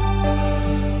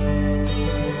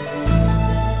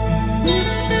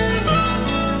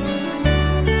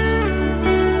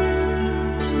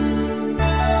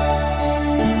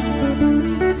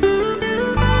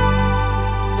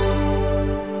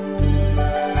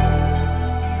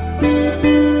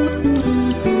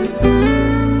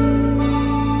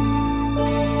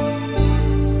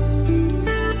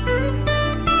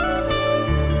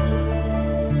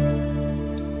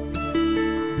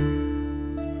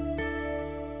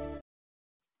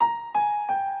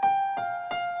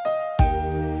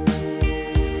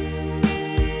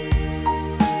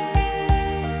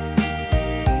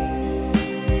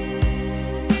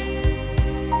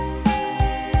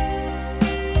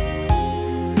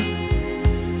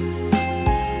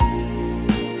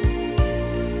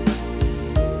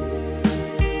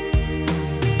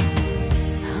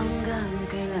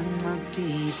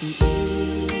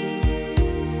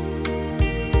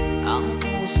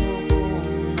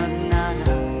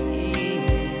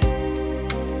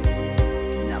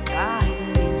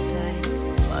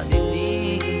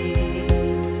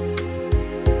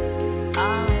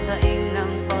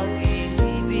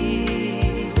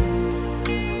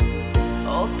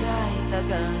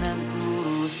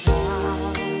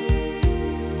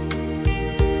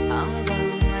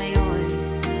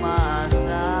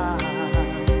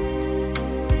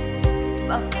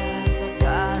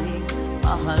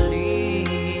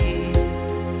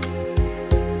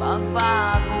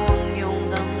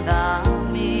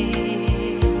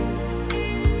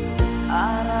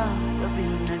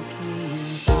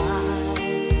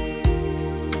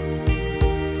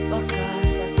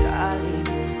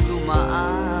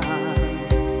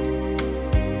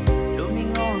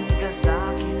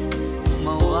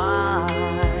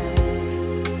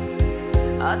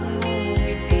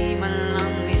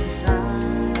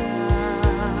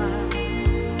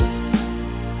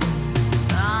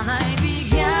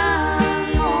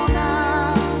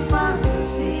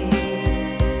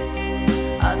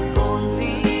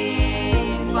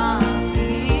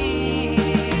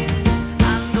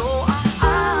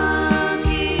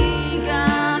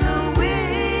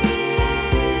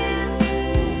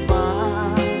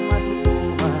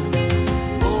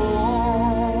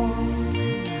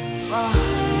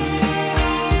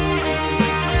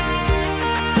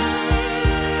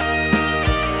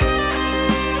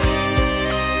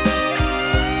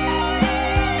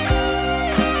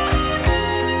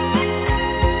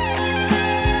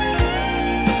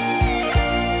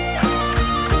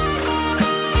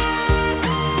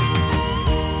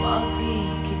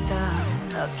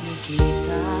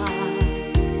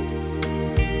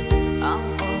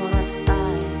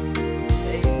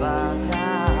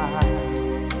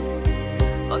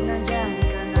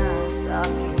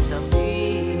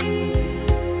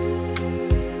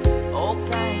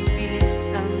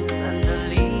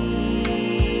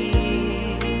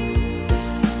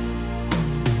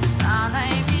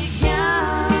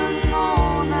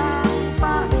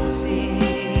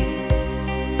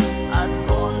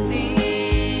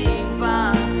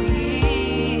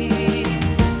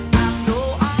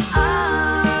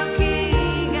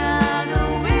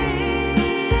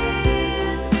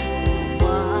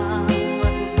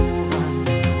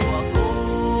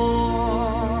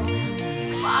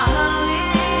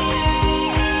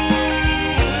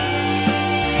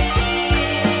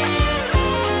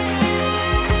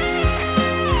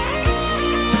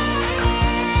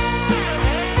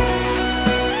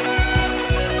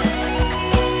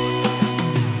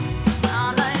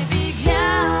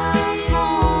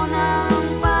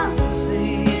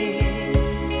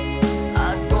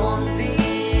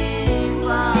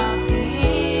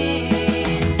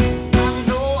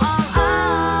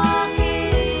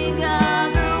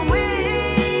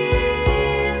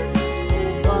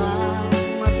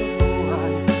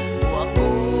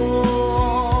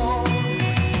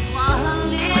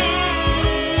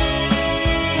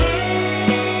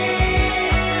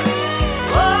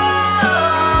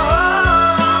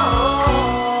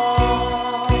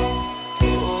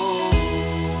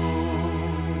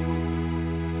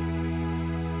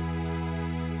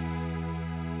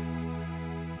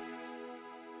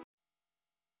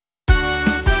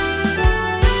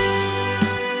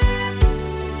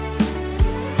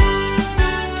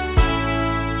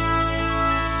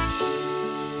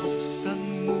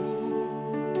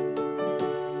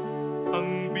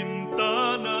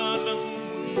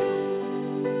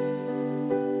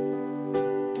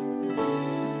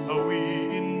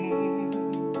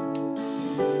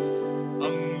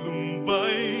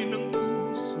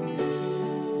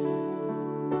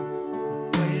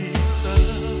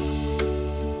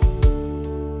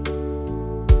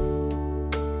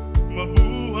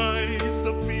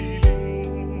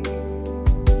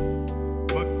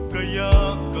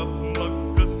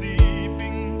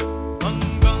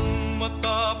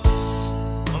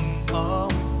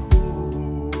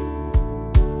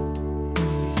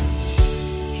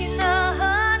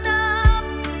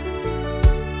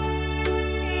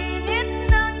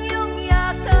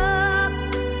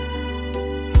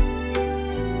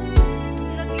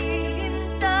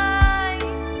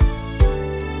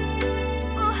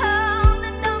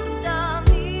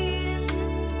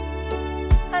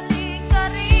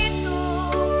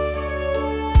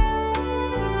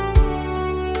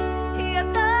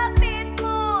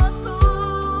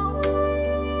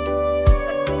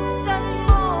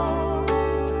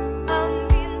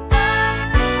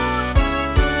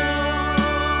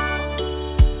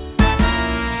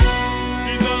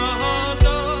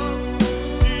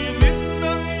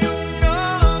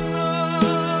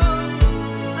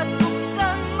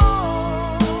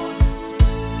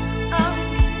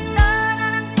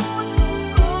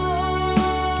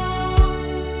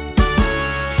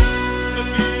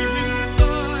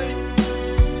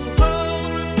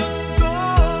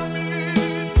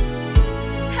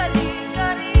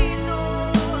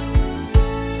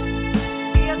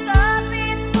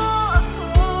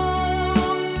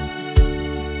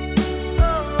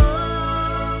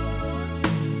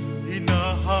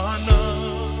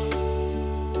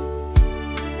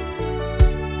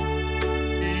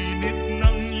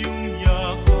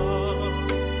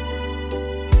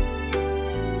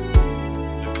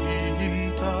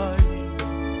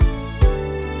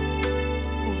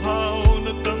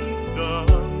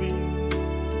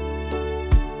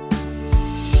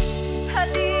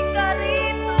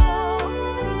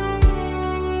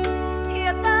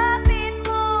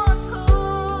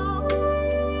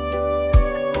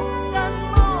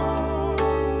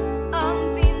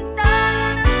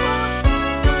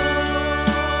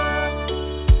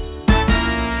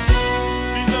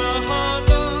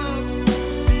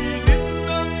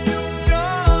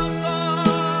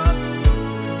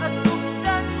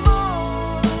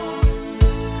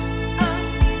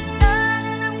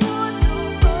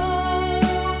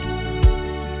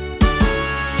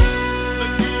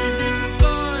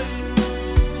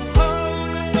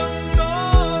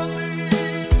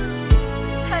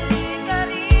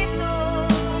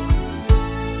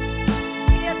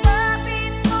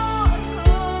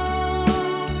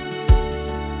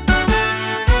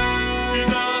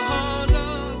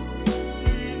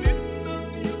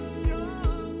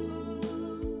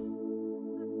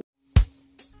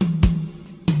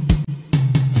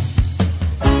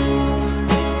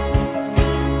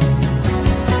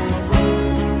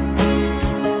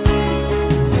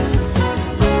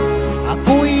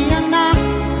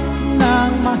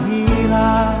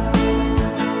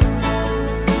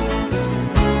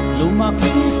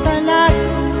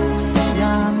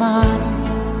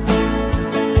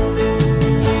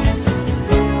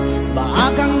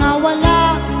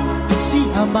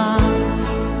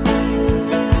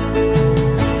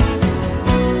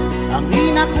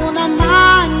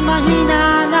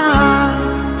 hinanap.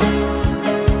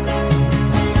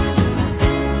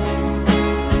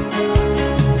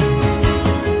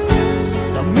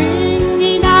 Kaming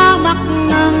hinamak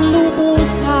ng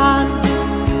lubusan,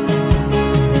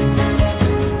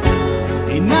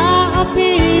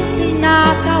 inaapit,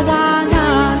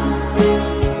 tinatawanan.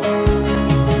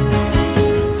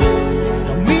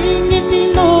 Kaming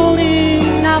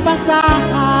itinuring na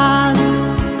basahan,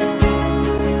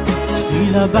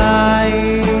 sila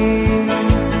ba'y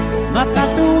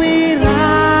makatuwiran?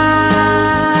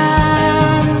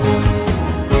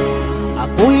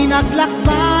 Ako'y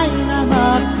naglakbay na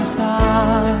mag-isa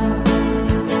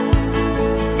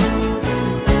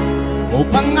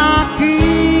upang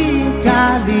aking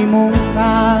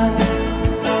kalimutan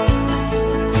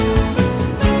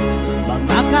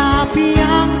mga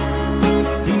kapiyang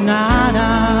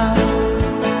dinanas.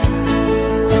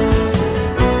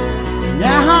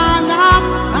 Nahanap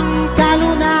ang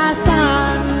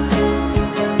kalunasan,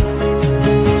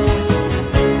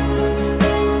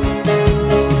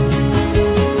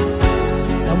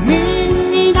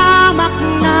 kaming inamak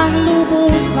ng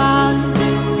lubusan,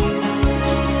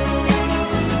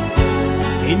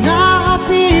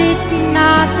 inaapit,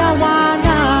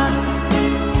 tinatawanan.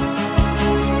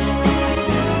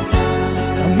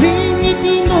 Kaming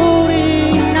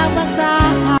itinuring na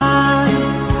basahan,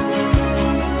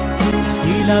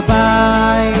 sila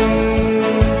ba'y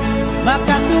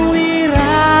makatuwiran?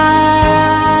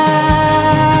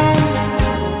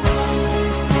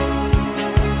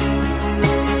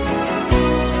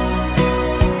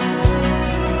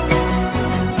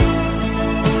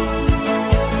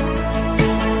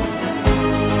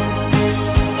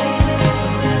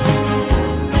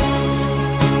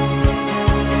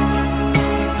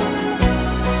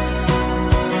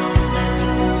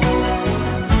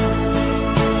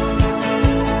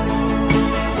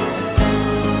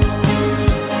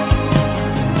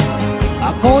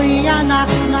 Ako'y anak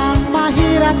ng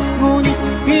mahirap, ngunit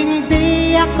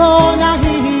hindi ako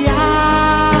nahihiya.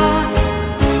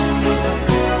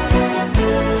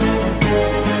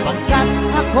 Pagkat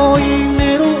ako'y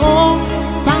merong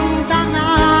pangdangal,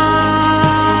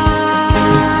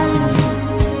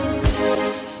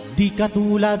 di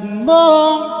katulad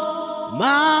mong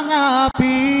mga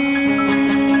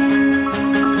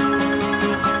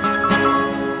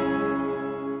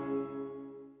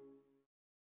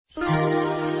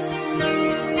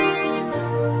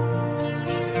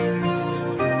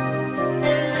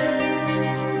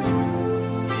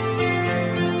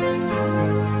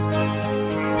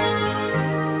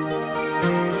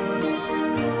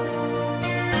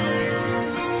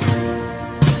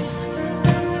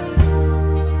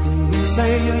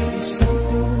sa'yo'y isang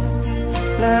unang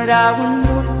larawan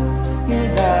mo'y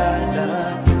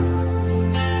nilalap.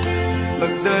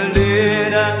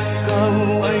 Pagdalin at ikaw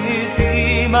ay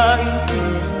di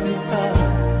maintindihan.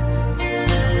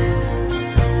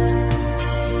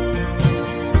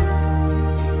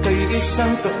 Kay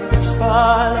isang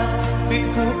kapuspala,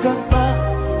 bigo ka pa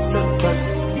sa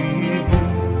pag-ibig.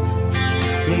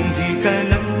 Hindi ka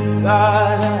nang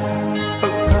gala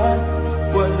pagkat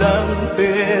walang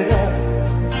pera.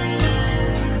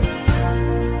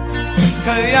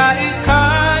 Kaya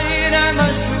ika'y na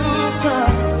masuka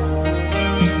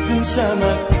dun sa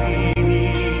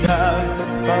makinag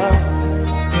pa.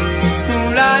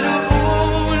 Kung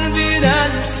laloon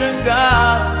binansaga,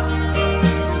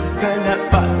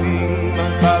 kalapating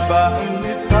mababaang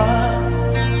lipa.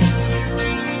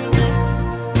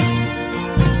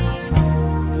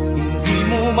 Hindi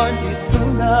mo man ito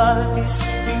nais,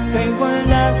 ika'y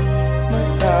walang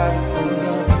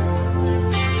matatawa.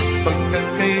 Pagkat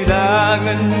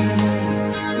kailangan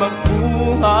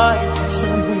mabuhay sa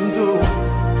mundo,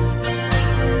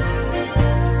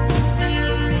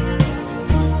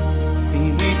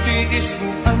 tinitiis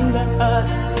mo ang lahat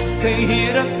kay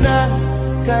hirap na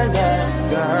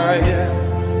kalagayan.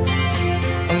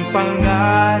 Ang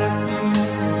pangarap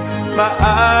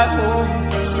paano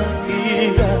sa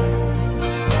hirap,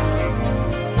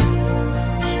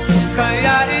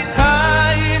 kaya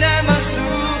ika'y na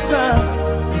masuka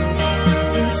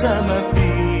sa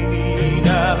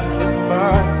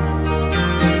mapinapagpag.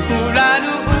 Mula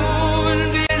noon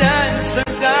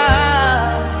binansaga,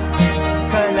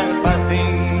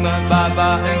 kalapating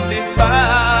mababa ang lipa.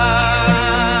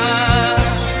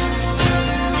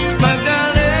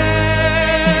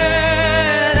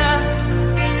 Magdalena,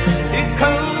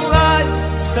 ikaw ay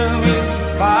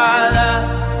sawing pala.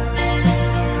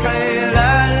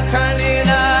 Kailan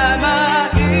kanina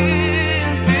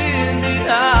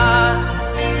maintindihan?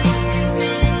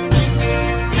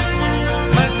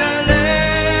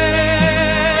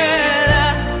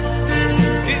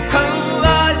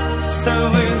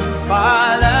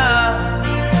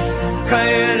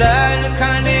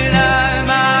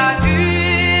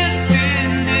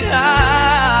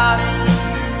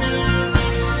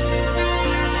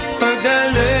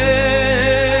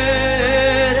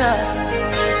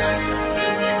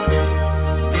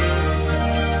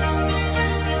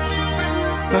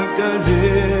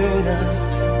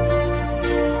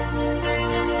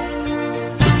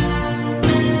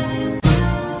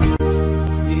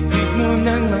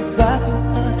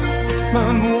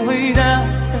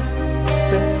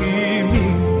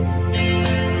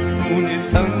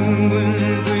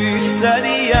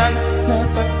 sadyang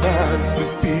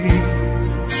napapagpipig.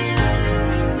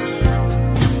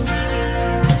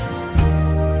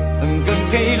 Hanggang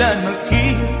kailan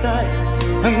maghihintay,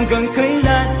 hanggang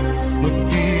kailan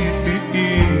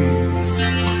magtitiis?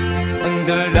 Ang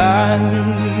dalangin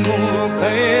mo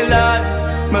kailan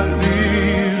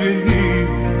maririnig?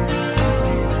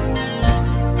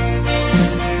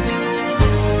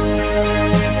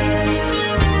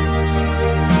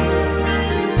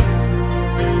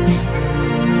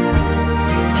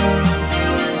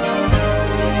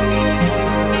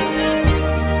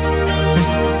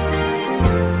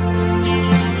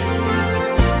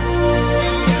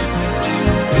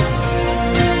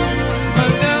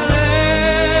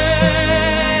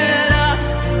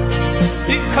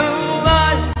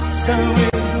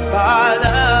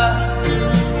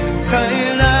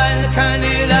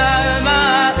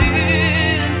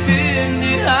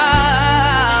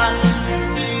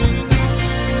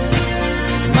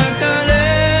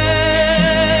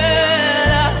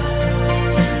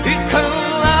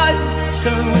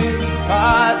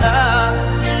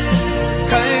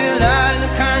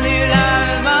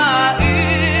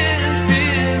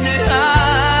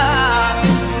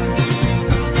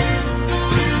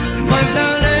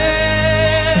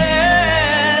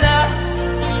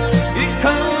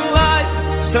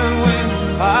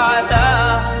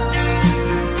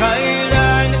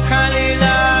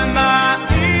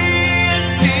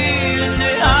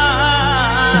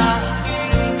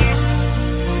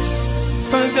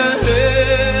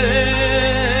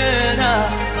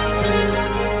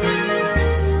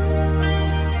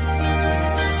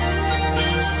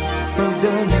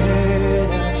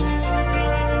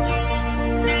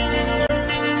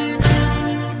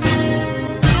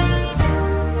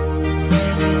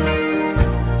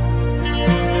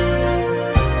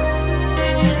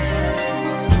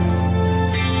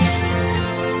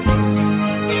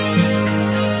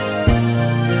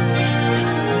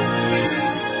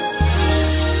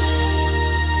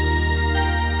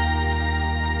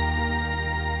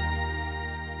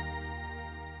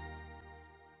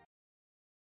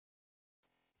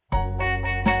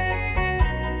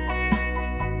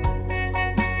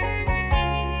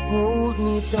 Hold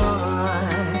me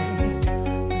tight,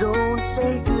 don't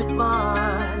say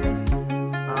goodbye.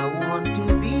 I want to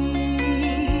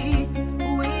be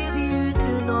with you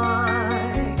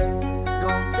tonight.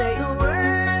 Don't say a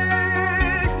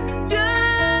word,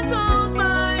 just hold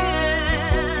my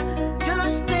hand.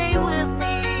 Just stay with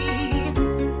me,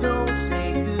 don't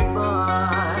say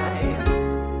goodbye.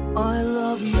 I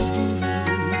love you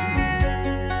dearly,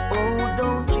 oh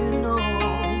don't you know?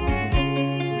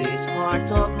 This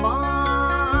heart of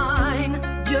mine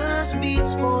just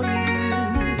beats for you.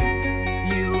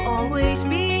 You'll always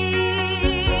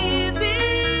be the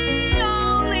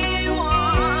only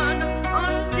one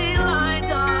until I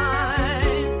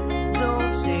die.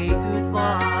 Don't say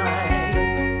goodbye.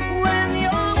 When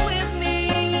you're with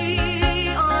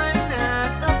me, I'm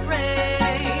not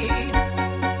afraid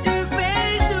to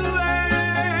face the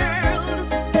world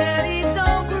that is so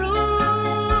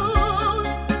cruel.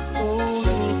 Hold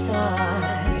me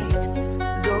tight,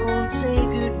 don't say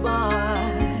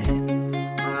goodbye.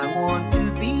 I want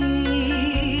to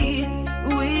be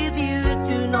with you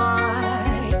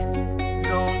tonight.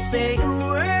 Don't say a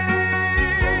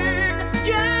word,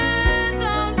 just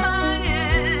hold my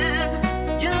hand.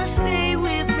 Just stay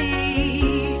with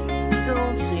me,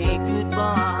 don't say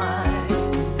goodbye.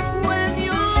 When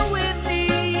you're with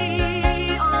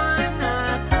me, I'm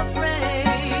not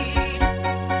afraid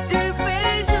to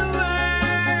face the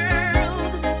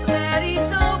world that is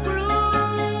so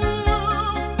cruel.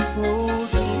 Hold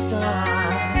me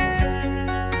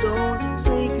tight, don't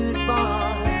say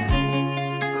goodbye.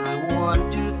 I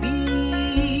want to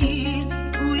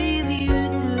be with you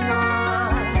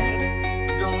tonight.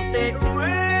 Don't say a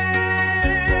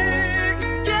word,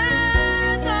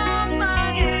 just hold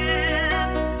my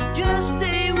hand. Just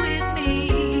stay with me,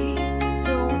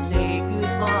 don't say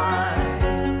goodbye.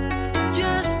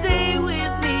 Just stay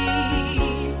with me,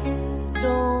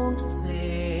 don't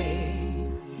say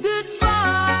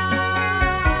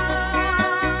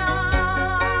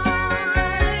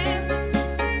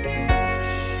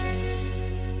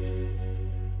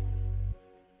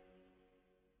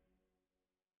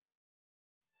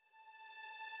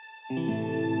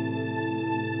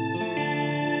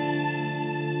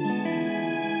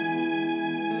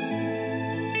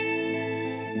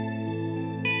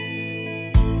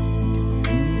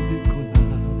Hindi ko na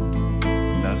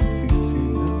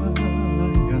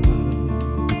nasisilayan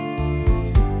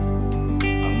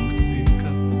ang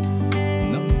sikat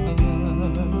ng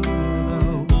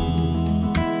araw.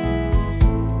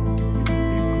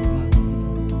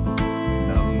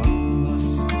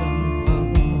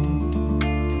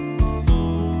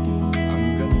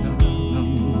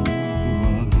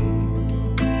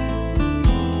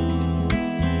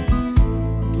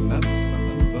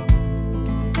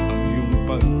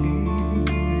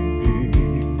 pag-ibig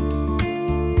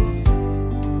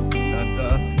na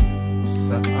dati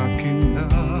sa akin na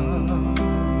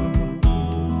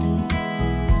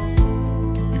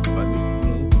ibalik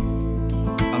mo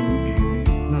ang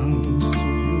init ng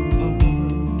suyuan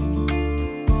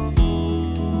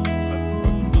at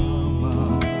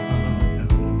pagmamahalan,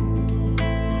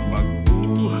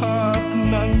 magbuhat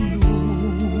ng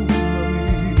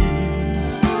lumamin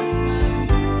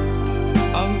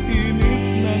ang init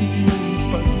ng iyong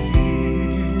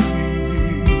pag-ibig,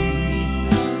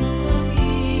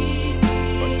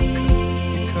 pagkat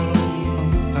ikaw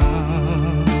ang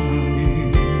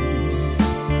tanging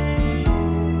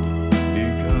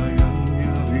ligayang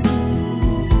yaring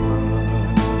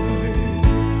buhay.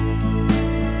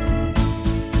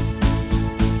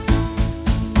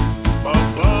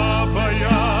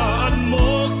 Pababayaan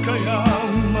mo kaya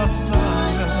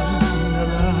masayang na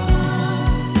lang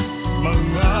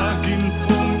mga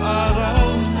gintong araw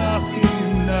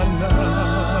natin na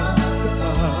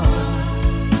nagaan.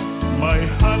 May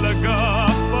halaga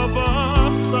pa ba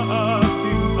sa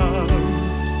atin ang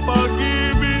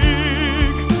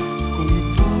pag-ibig kung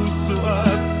puso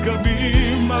at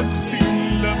gabi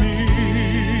magsilamig?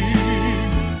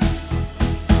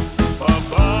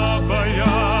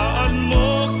 Pababayaan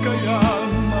mo kaya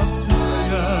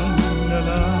masayang na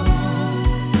lang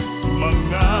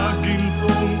mga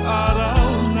gintong araw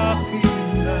natin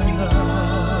na nagaan.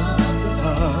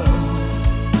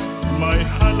 May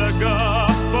halaga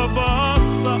pa ba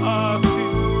sa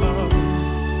atin ang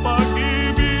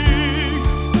pag-ibig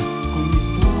kung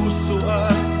puso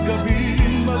at gabi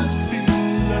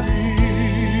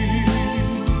magsilamig?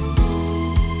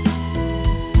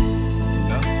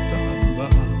 Nasaan ba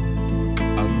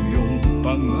ang iyong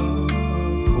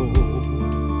pangako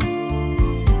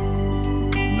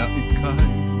na ika'y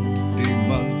di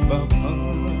magbabago?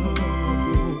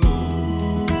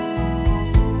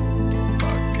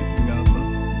 Bakit nga ba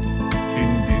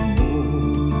hindi mo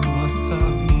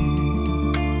masabi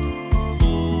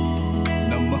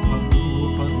na mahal mo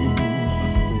pa rin ako?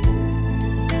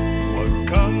 Huwag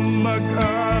kang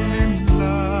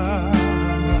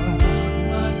mag-alinlangan,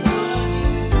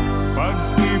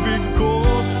 pag-ibig ko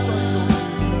sa'yo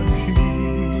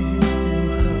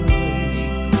naghihintay,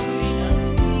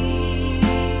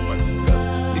 pagkat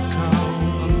ikaw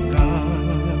ang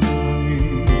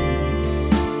tanging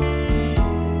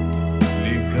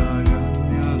ligayang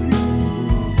yaring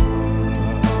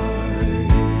buhay.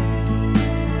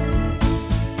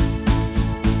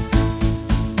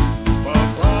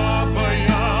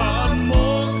 Pababayaan mo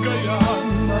kaya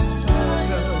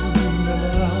masayang na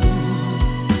lang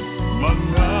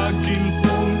mga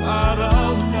gintong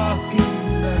araw natin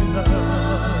na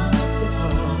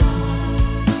nagaan.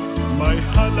 May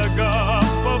halaga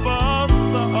pa ba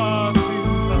sa atin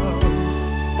ang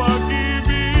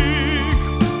pag-ibig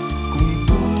kung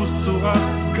puso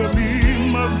at gabi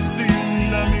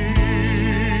magsilamig?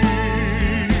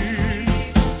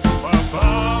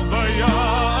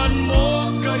 Pababayaan mo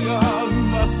kaya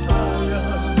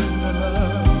masayang na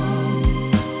lang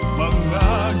mga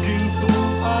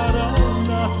gintong araw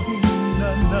natin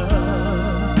na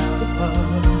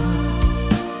nagaan.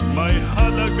 May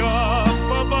halaga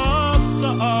pa ba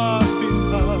sa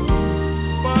atin ang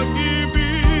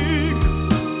pag-ibig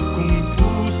kung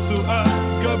puso at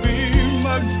gabi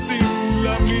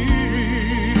magsilamig?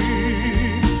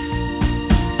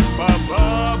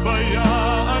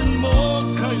 Pababayaan mo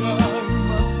kaya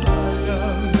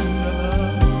masayang na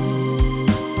lang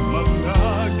mga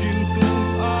gintong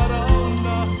araw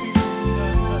natin na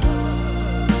nagaan.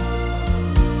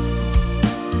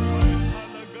 May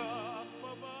halaga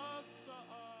pa ba sa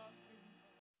atin?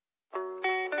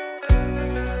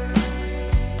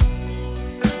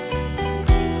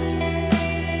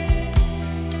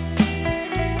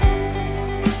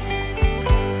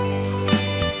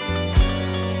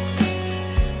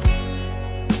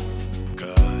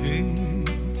 Kahit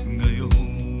ngayon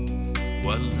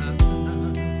wala ka na,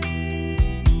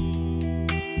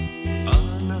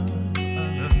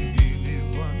 alalang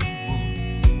iniwan mo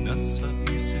nasa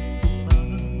isip ko pa.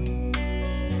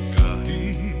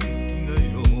 Kahit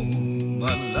ngayon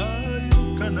malayo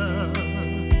ka na,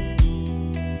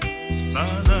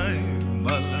 sana'y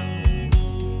malaman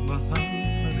mo mahal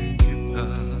pa rin kita.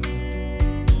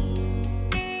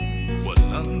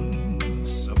 Walang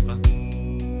sapat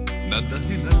na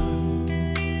dahilan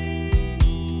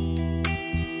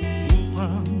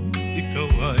upang ikaw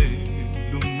ay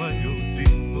lumayo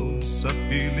dito sa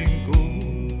piling ko.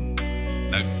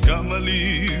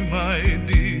 Nagkamali may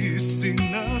di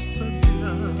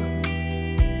sinasadya,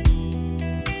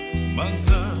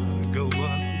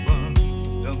 magagawa ko bang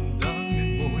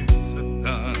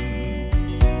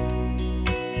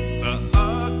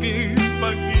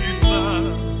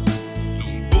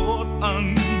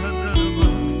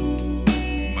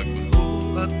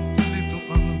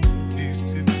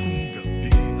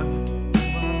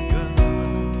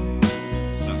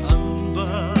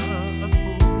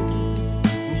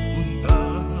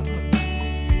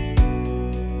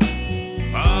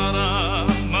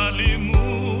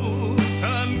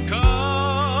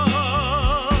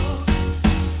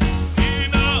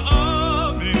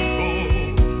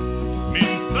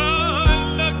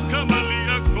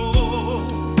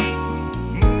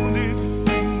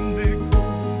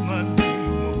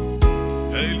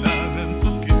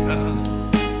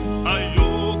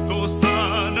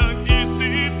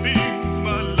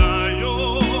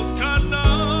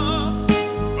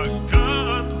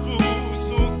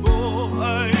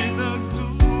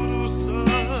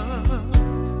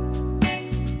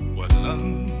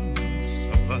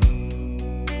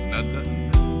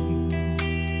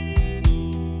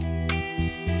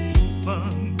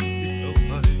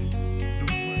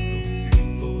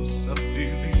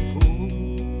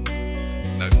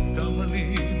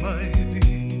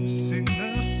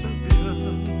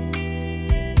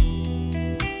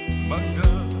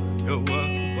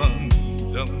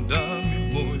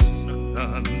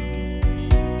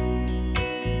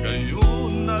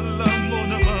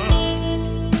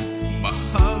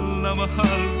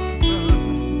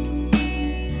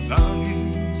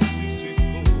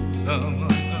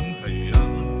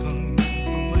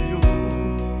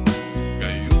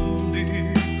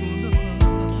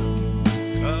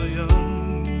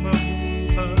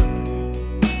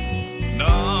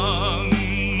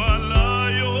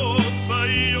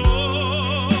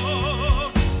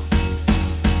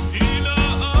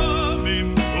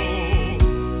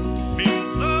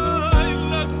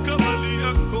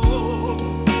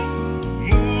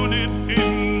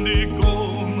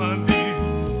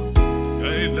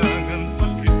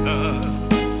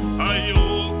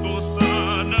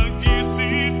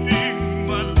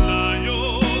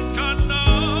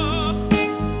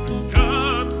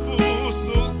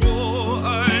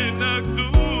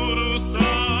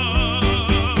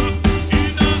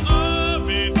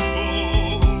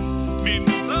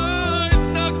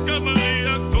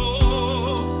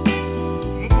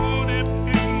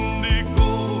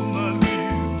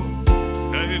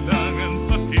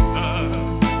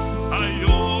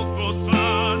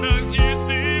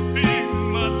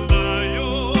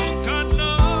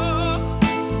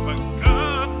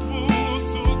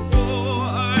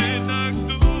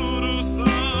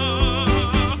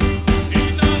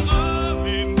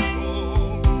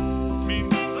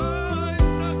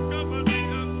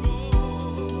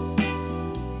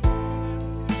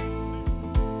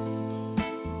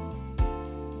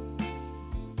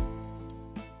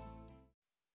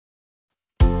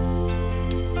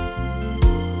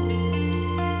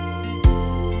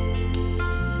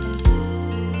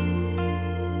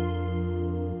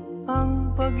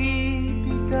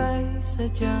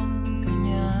sadyang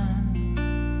ganyan.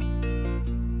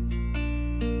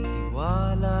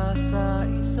 Tiwala sa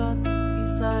isa't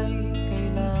isa'y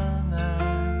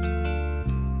kailangan.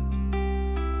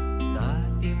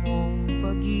 Dati mong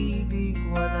pag-ibig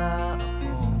wala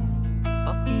akong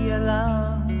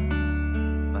pakialam.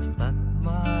 Basta't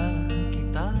mahal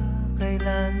kita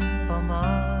kailan pa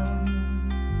man.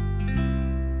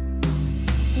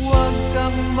 Huwag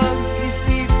kang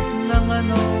mag-isip ng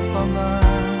ano pa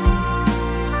man.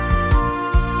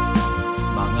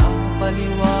 Mga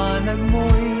paliwanag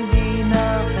mo'y di na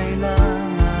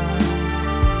kailangan.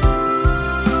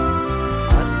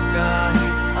 At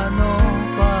kahit ano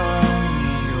pa ang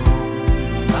iyong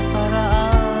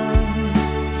nakaraan,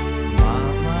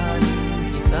 mamahalin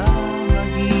kita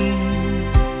maging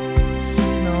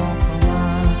sino ka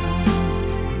man.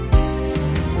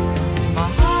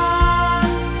 Mahal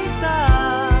kita,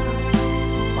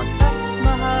 pagkat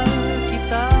mahal kita.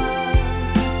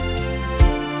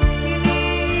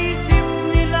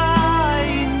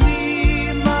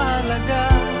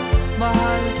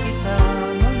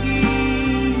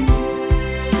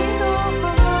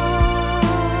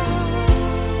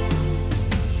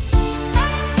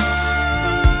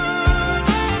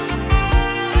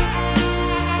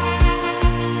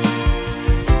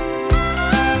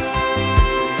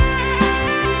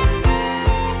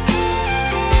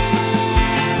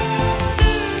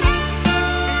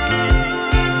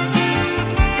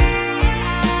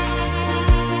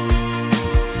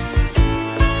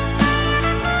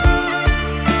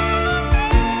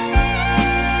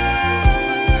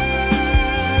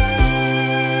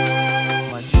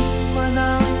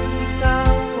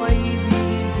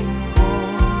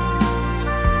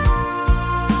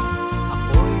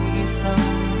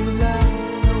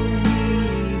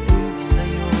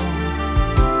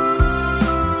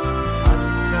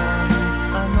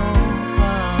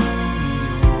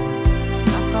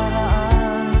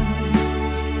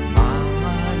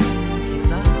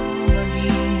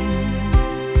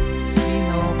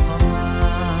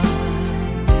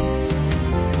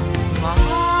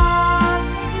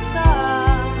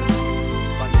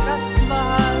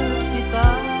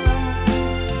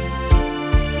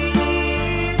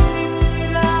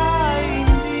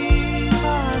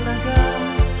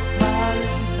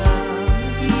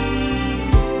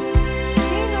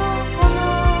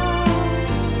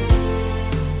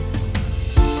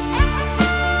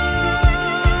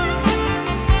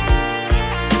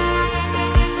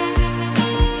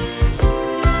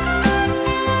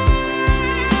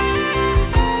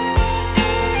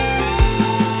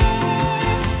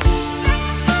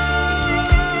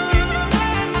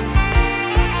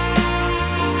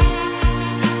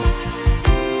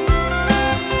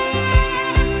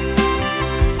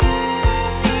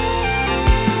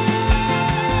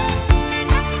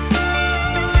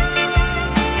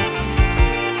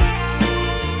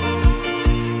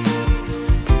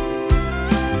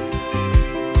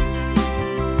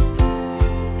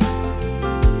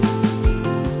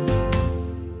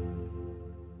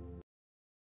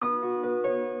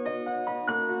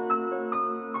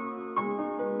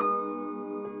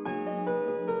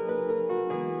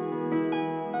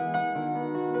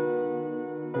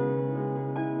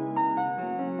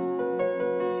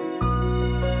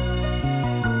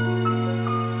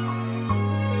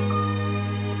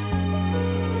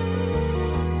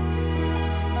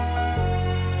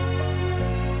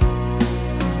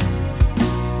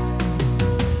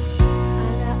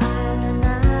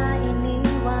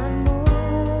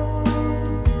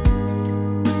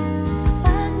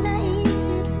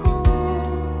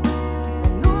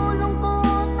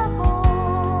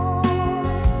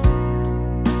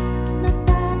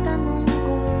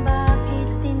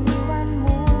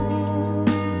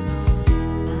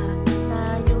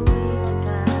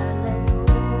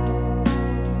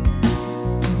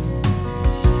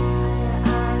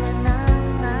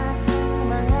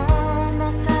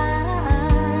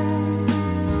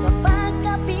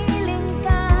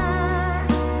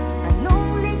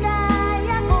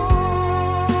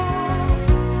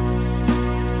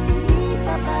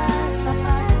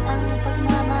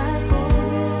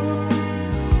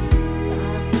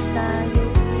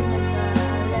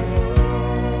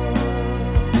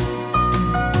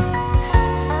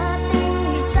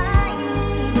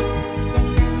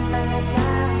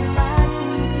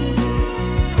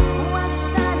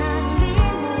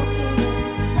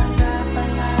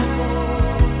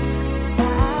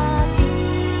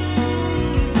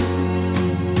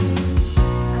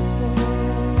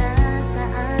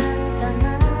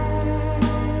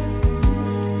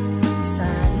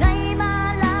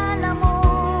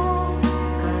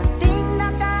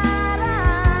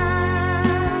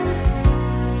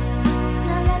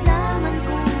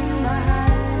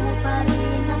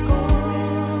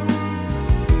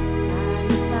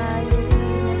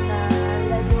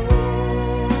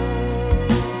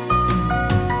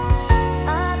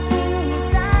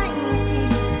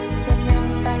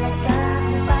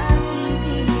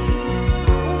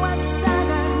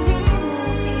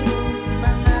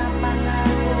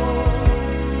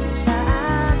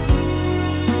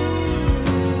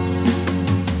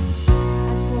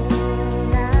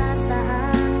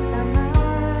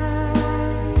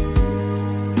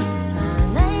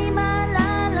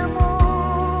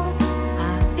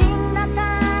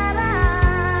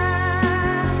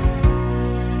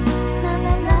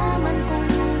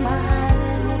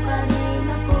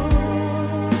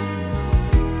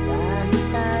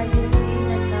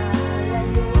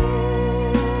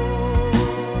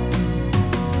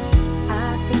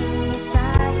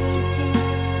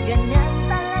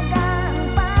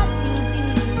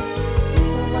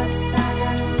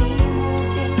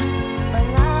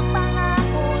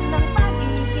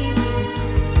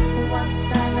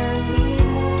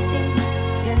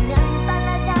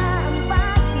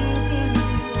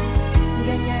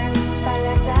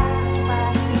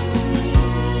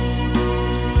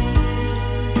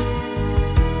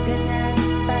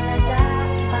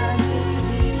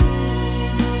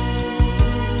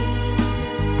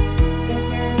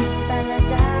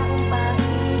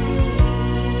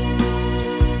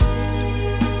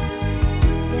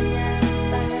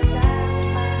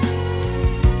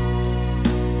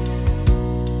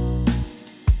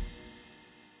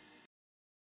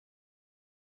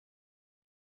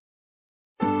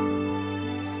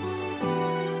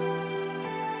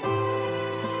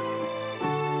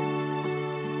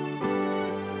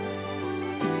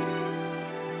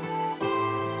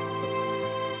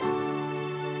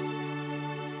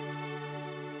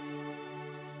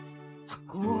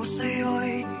 Ako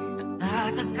sa'yo'y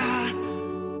nagtataka,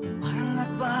 parang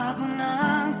nagbago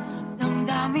ng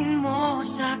damdamin mo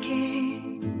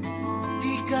sa'kin.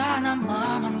 Di ka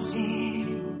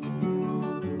namamansin.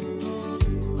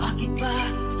 Bakit ba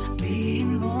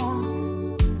sabihin mo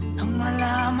nang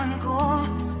malaman ko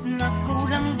na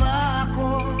kulang ba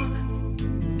ako?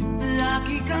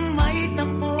 Lagi kang may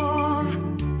tampo.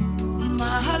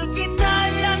 Mahal kita,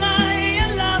 yan ay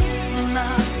alam mo na.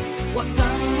 Huwag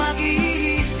kang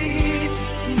mag-iisip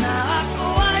na ako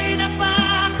ay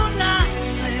napato na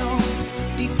sa'yo.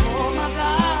 Di ko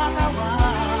magagawa.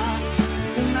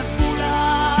 Kung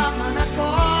nagkulang man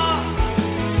ako,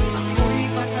 ako'y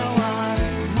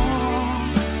patawarin mo.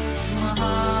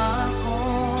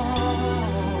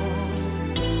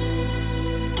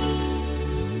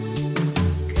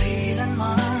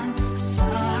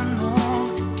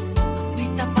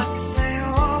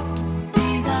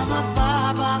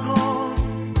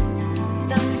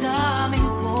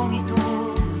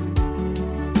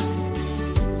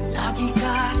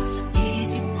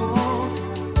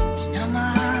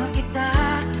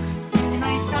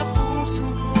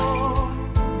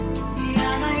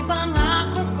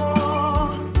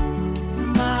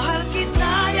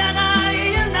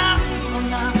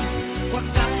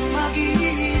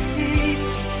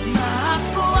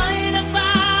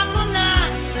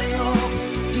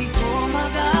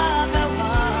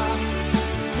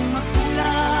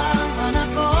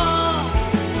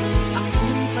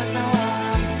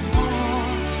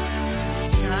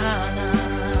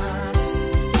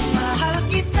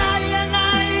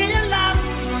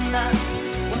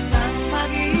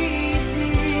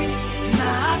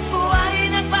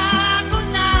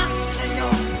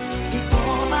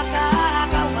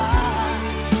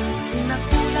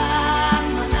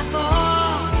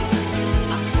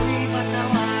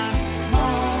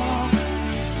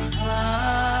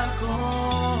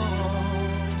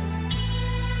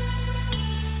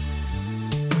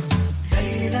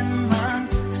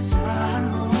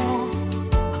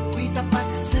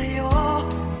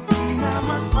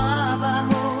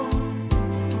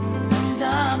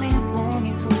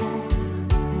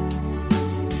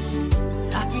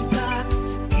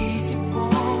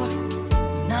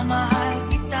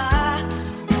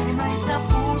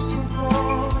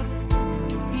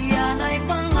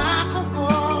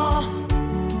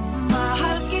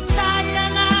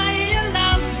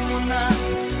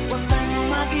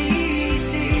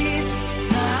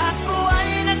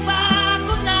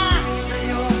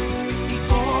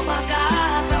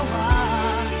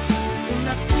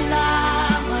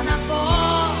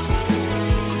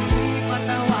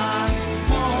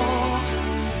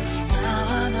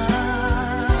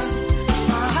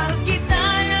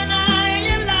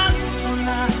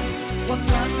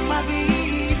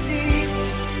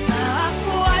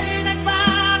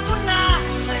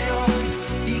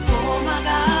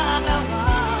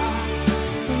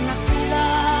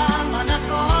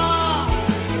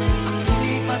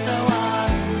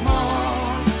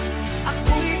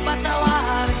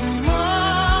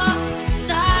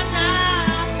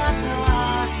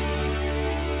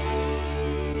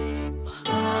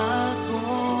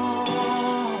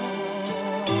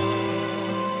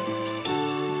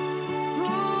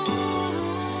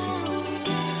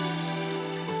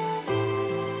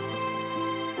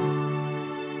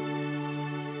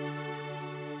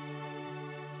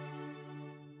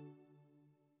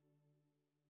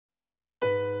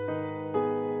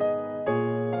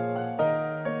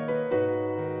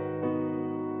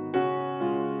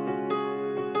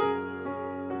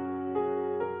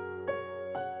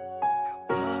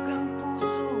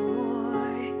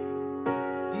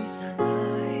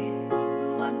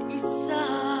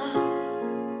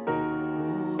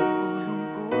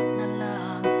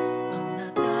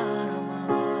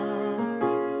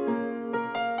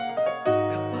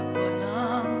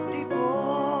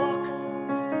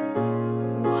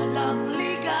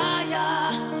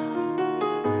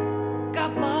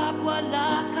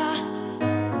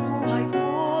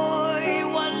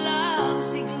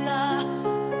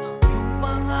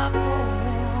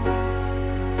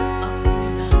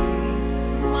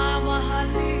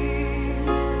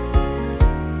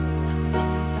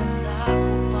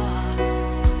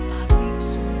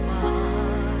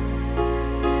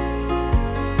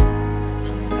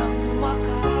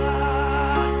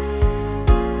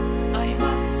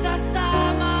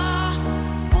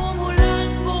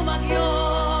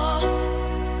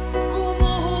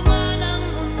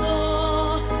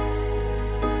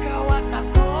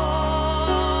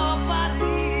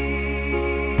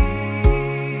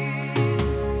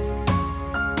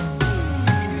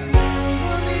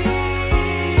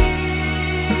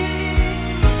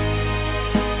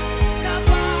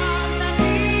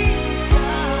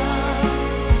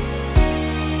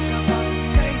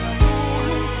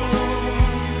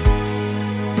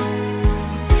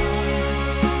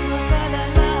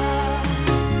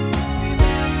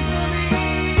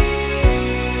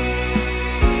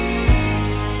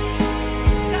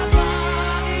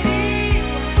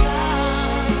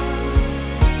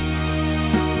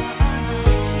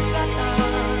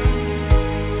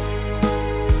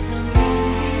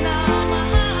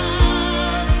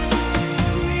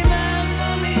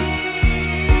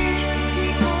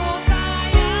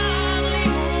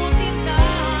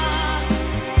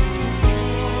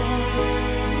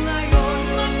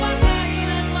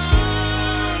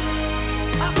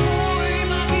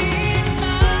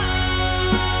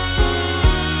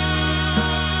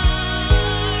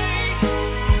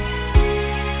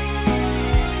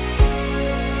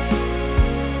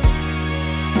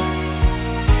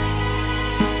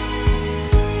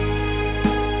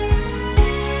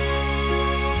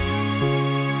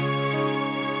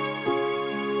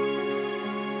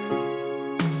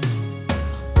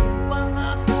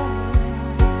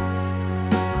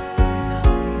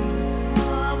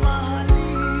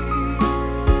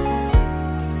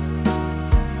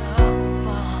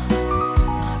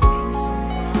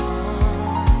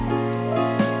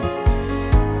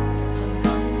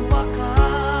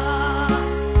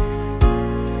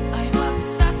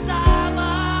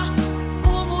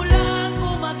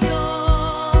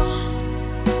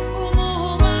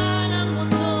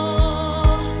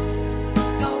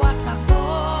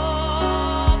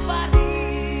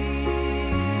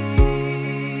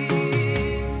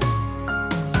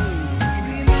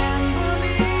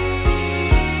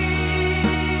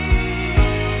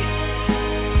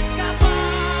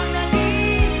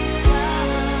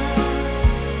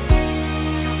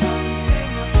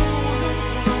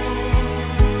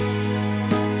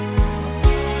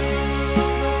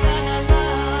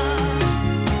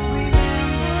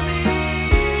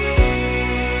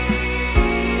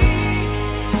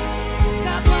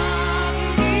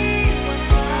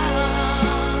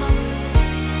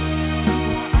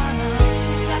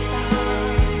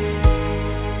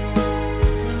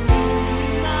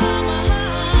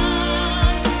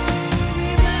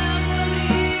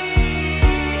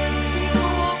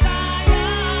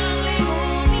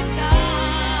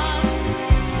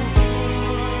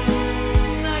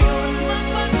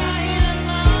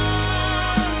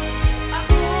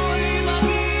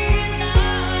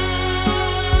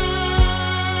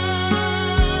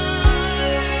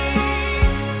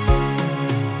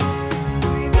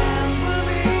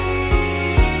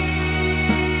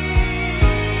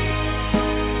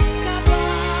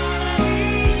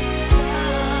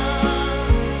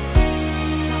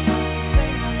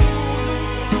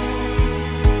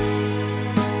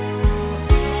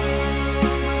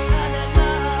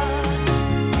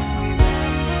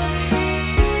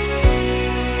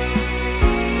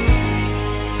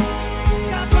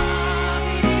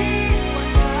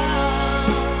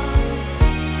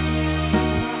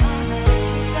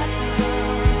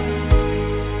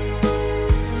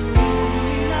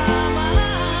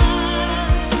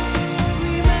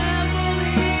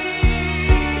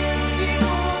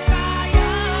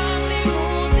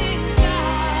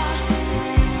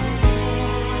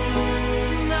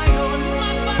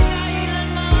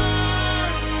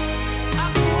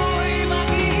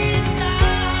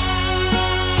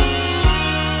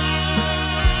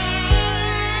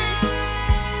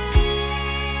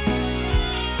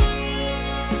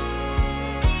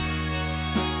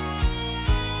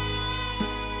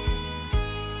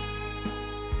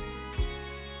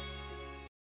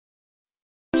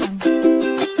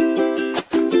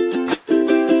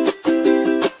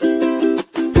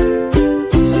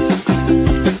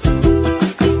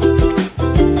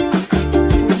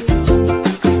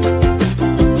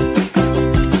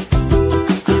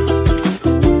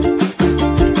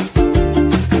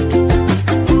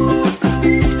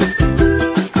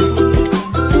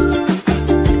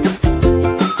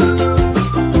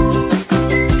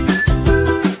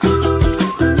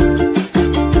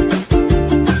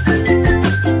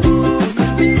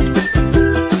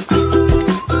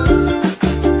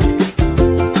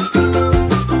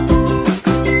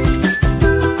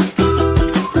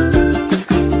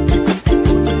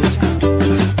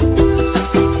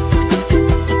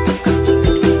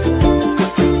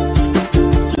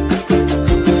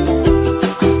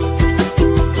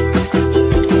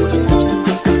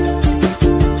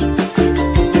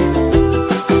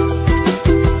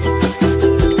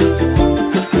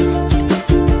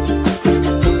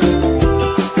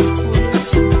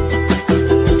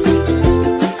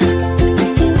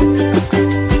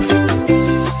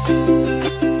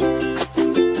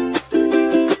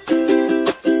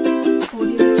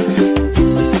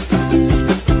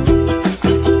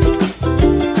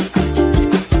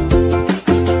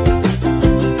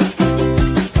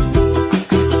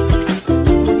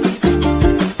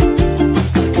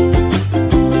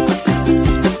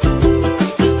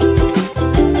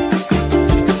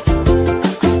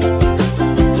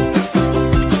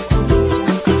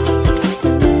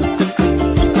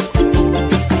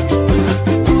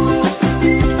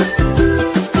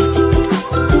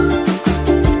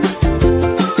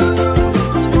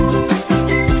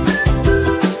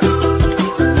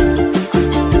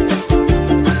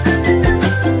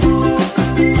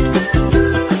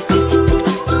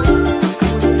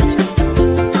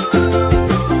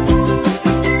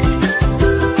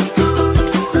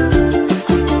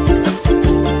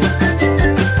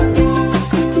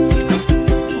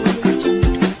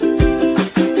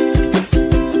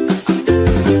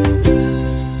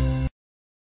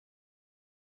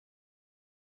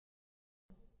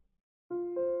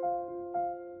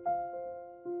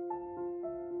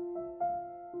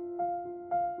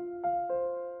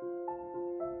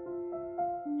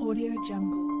 Audio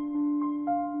Jungle.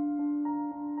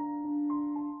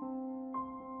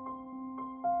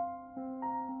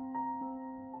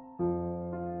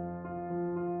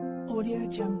 Audio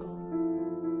Jungle.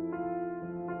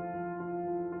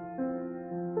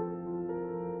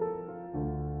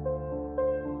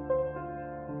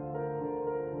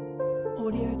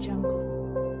 Audio Jungle.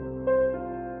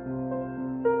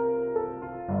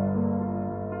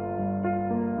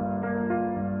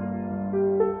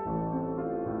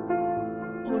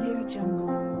 Audio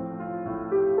Jungle.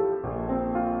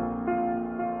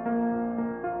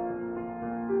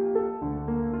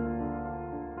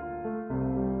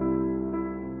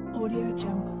 Audio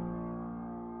Jungle.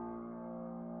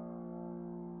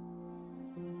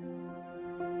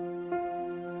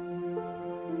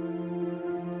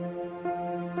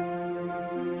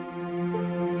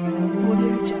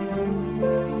 Audio Jungle.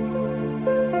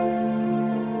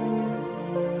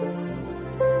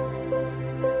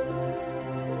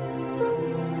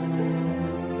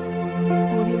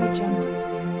 Audio Jungle.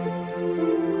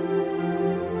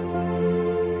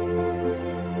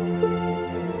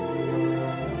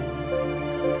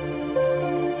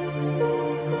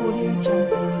 Audio Jungle. Audio Jungle.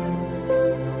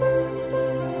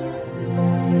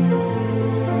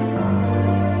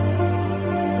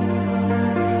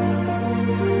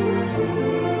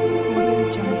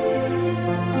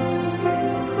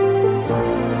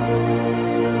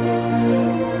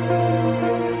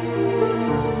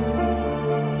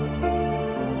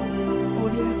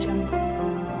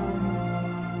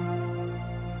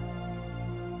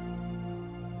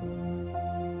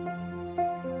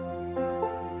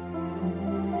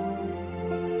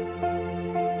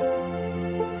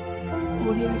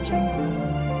 Audio Jungle. Audio Jungle.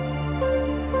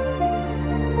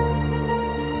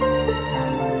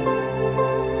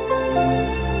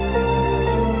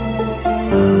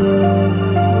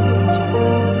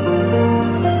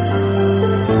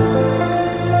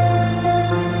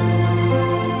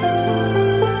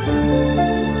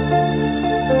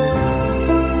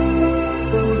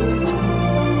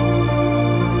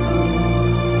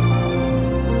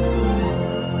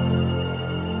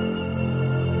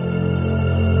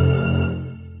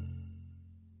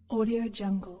 Audio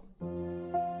Jungle.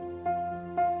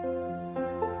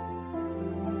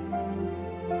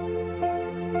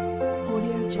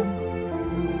 Audio Jungle.